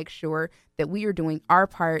want to make sure that we are doing our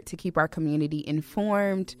part to keep our community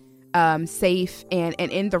informed, safe, and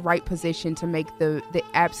in the right position to make the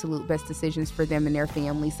absolute best decisions for them and their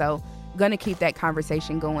family. So going to keep that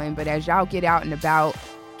conversation going. But as y'all get out and about,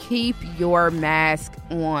 keep your mask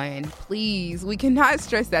on, please. We cannot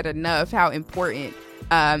stress that enough, how important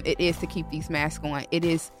it is to keep these masks on. It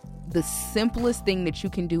is the simplest thing that you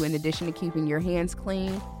can do, in addition to keeping your hands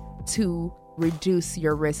clean, to reduce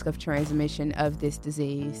your risk of transmission of this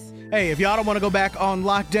disease. Hey, if y'all don't want to go back on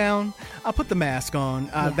lockdown, I'll put the mask on.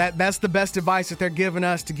 That's the best advice that they're giving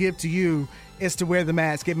us to give to you, is to wear the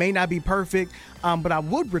mask. It may not be perfect, but I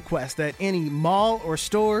would request that any mall or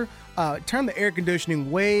store turn the air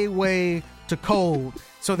conditioning way to cold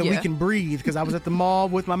so that we can breathe, because I was at the mall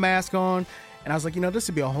with my mask on, and I was like, this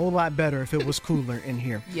would be a whole lot better if it was cooler in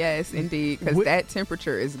here. Yes, indeed, because that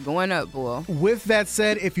temperature is going up, boy. With that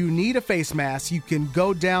said, if you need a face mask, you can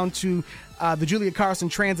go down to the Julia Carson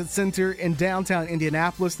Transit Center in downtown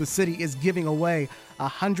Indianapolis. The city is giving away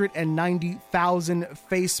 190,000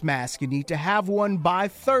 face masks. You need to have one by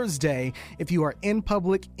Thursday. If you are in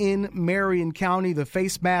public in Marion County, the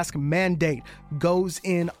face mask mandate goes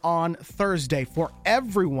in on Thursday for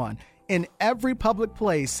everyone in every public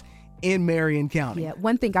place in Marion County. Yeah,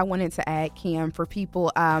 one thing I wanted to add, Cam, for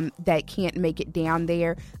people that can't make it down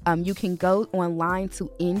there, you can go online to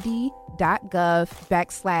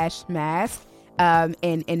indy.gov/mask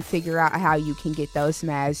and figure out how you can get those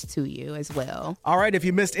masks to you as well. All right, if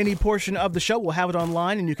you missed any portion of the show, we'll have it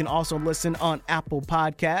online, and you can also listen on Apple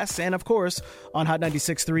Podcasts and, of course, on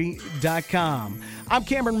hot963.com. I'm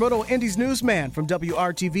Cameron Riddle, Indy's newsman from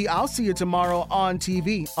WRTV. I'll see you tomorrow on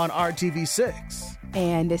TV on RTV6.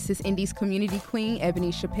 And this is Indy's community queen,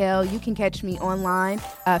 Ebony Chappelle. You can catch me online,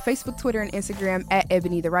 Facebook, Twitter, and Instagram at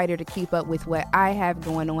Ebony the Writer, to keep up with what I have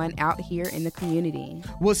going on out here in the community.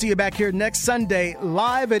 We'll see you back here next Sunday,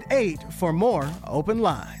 live at 8 for more Open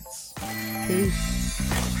Lines. Peace.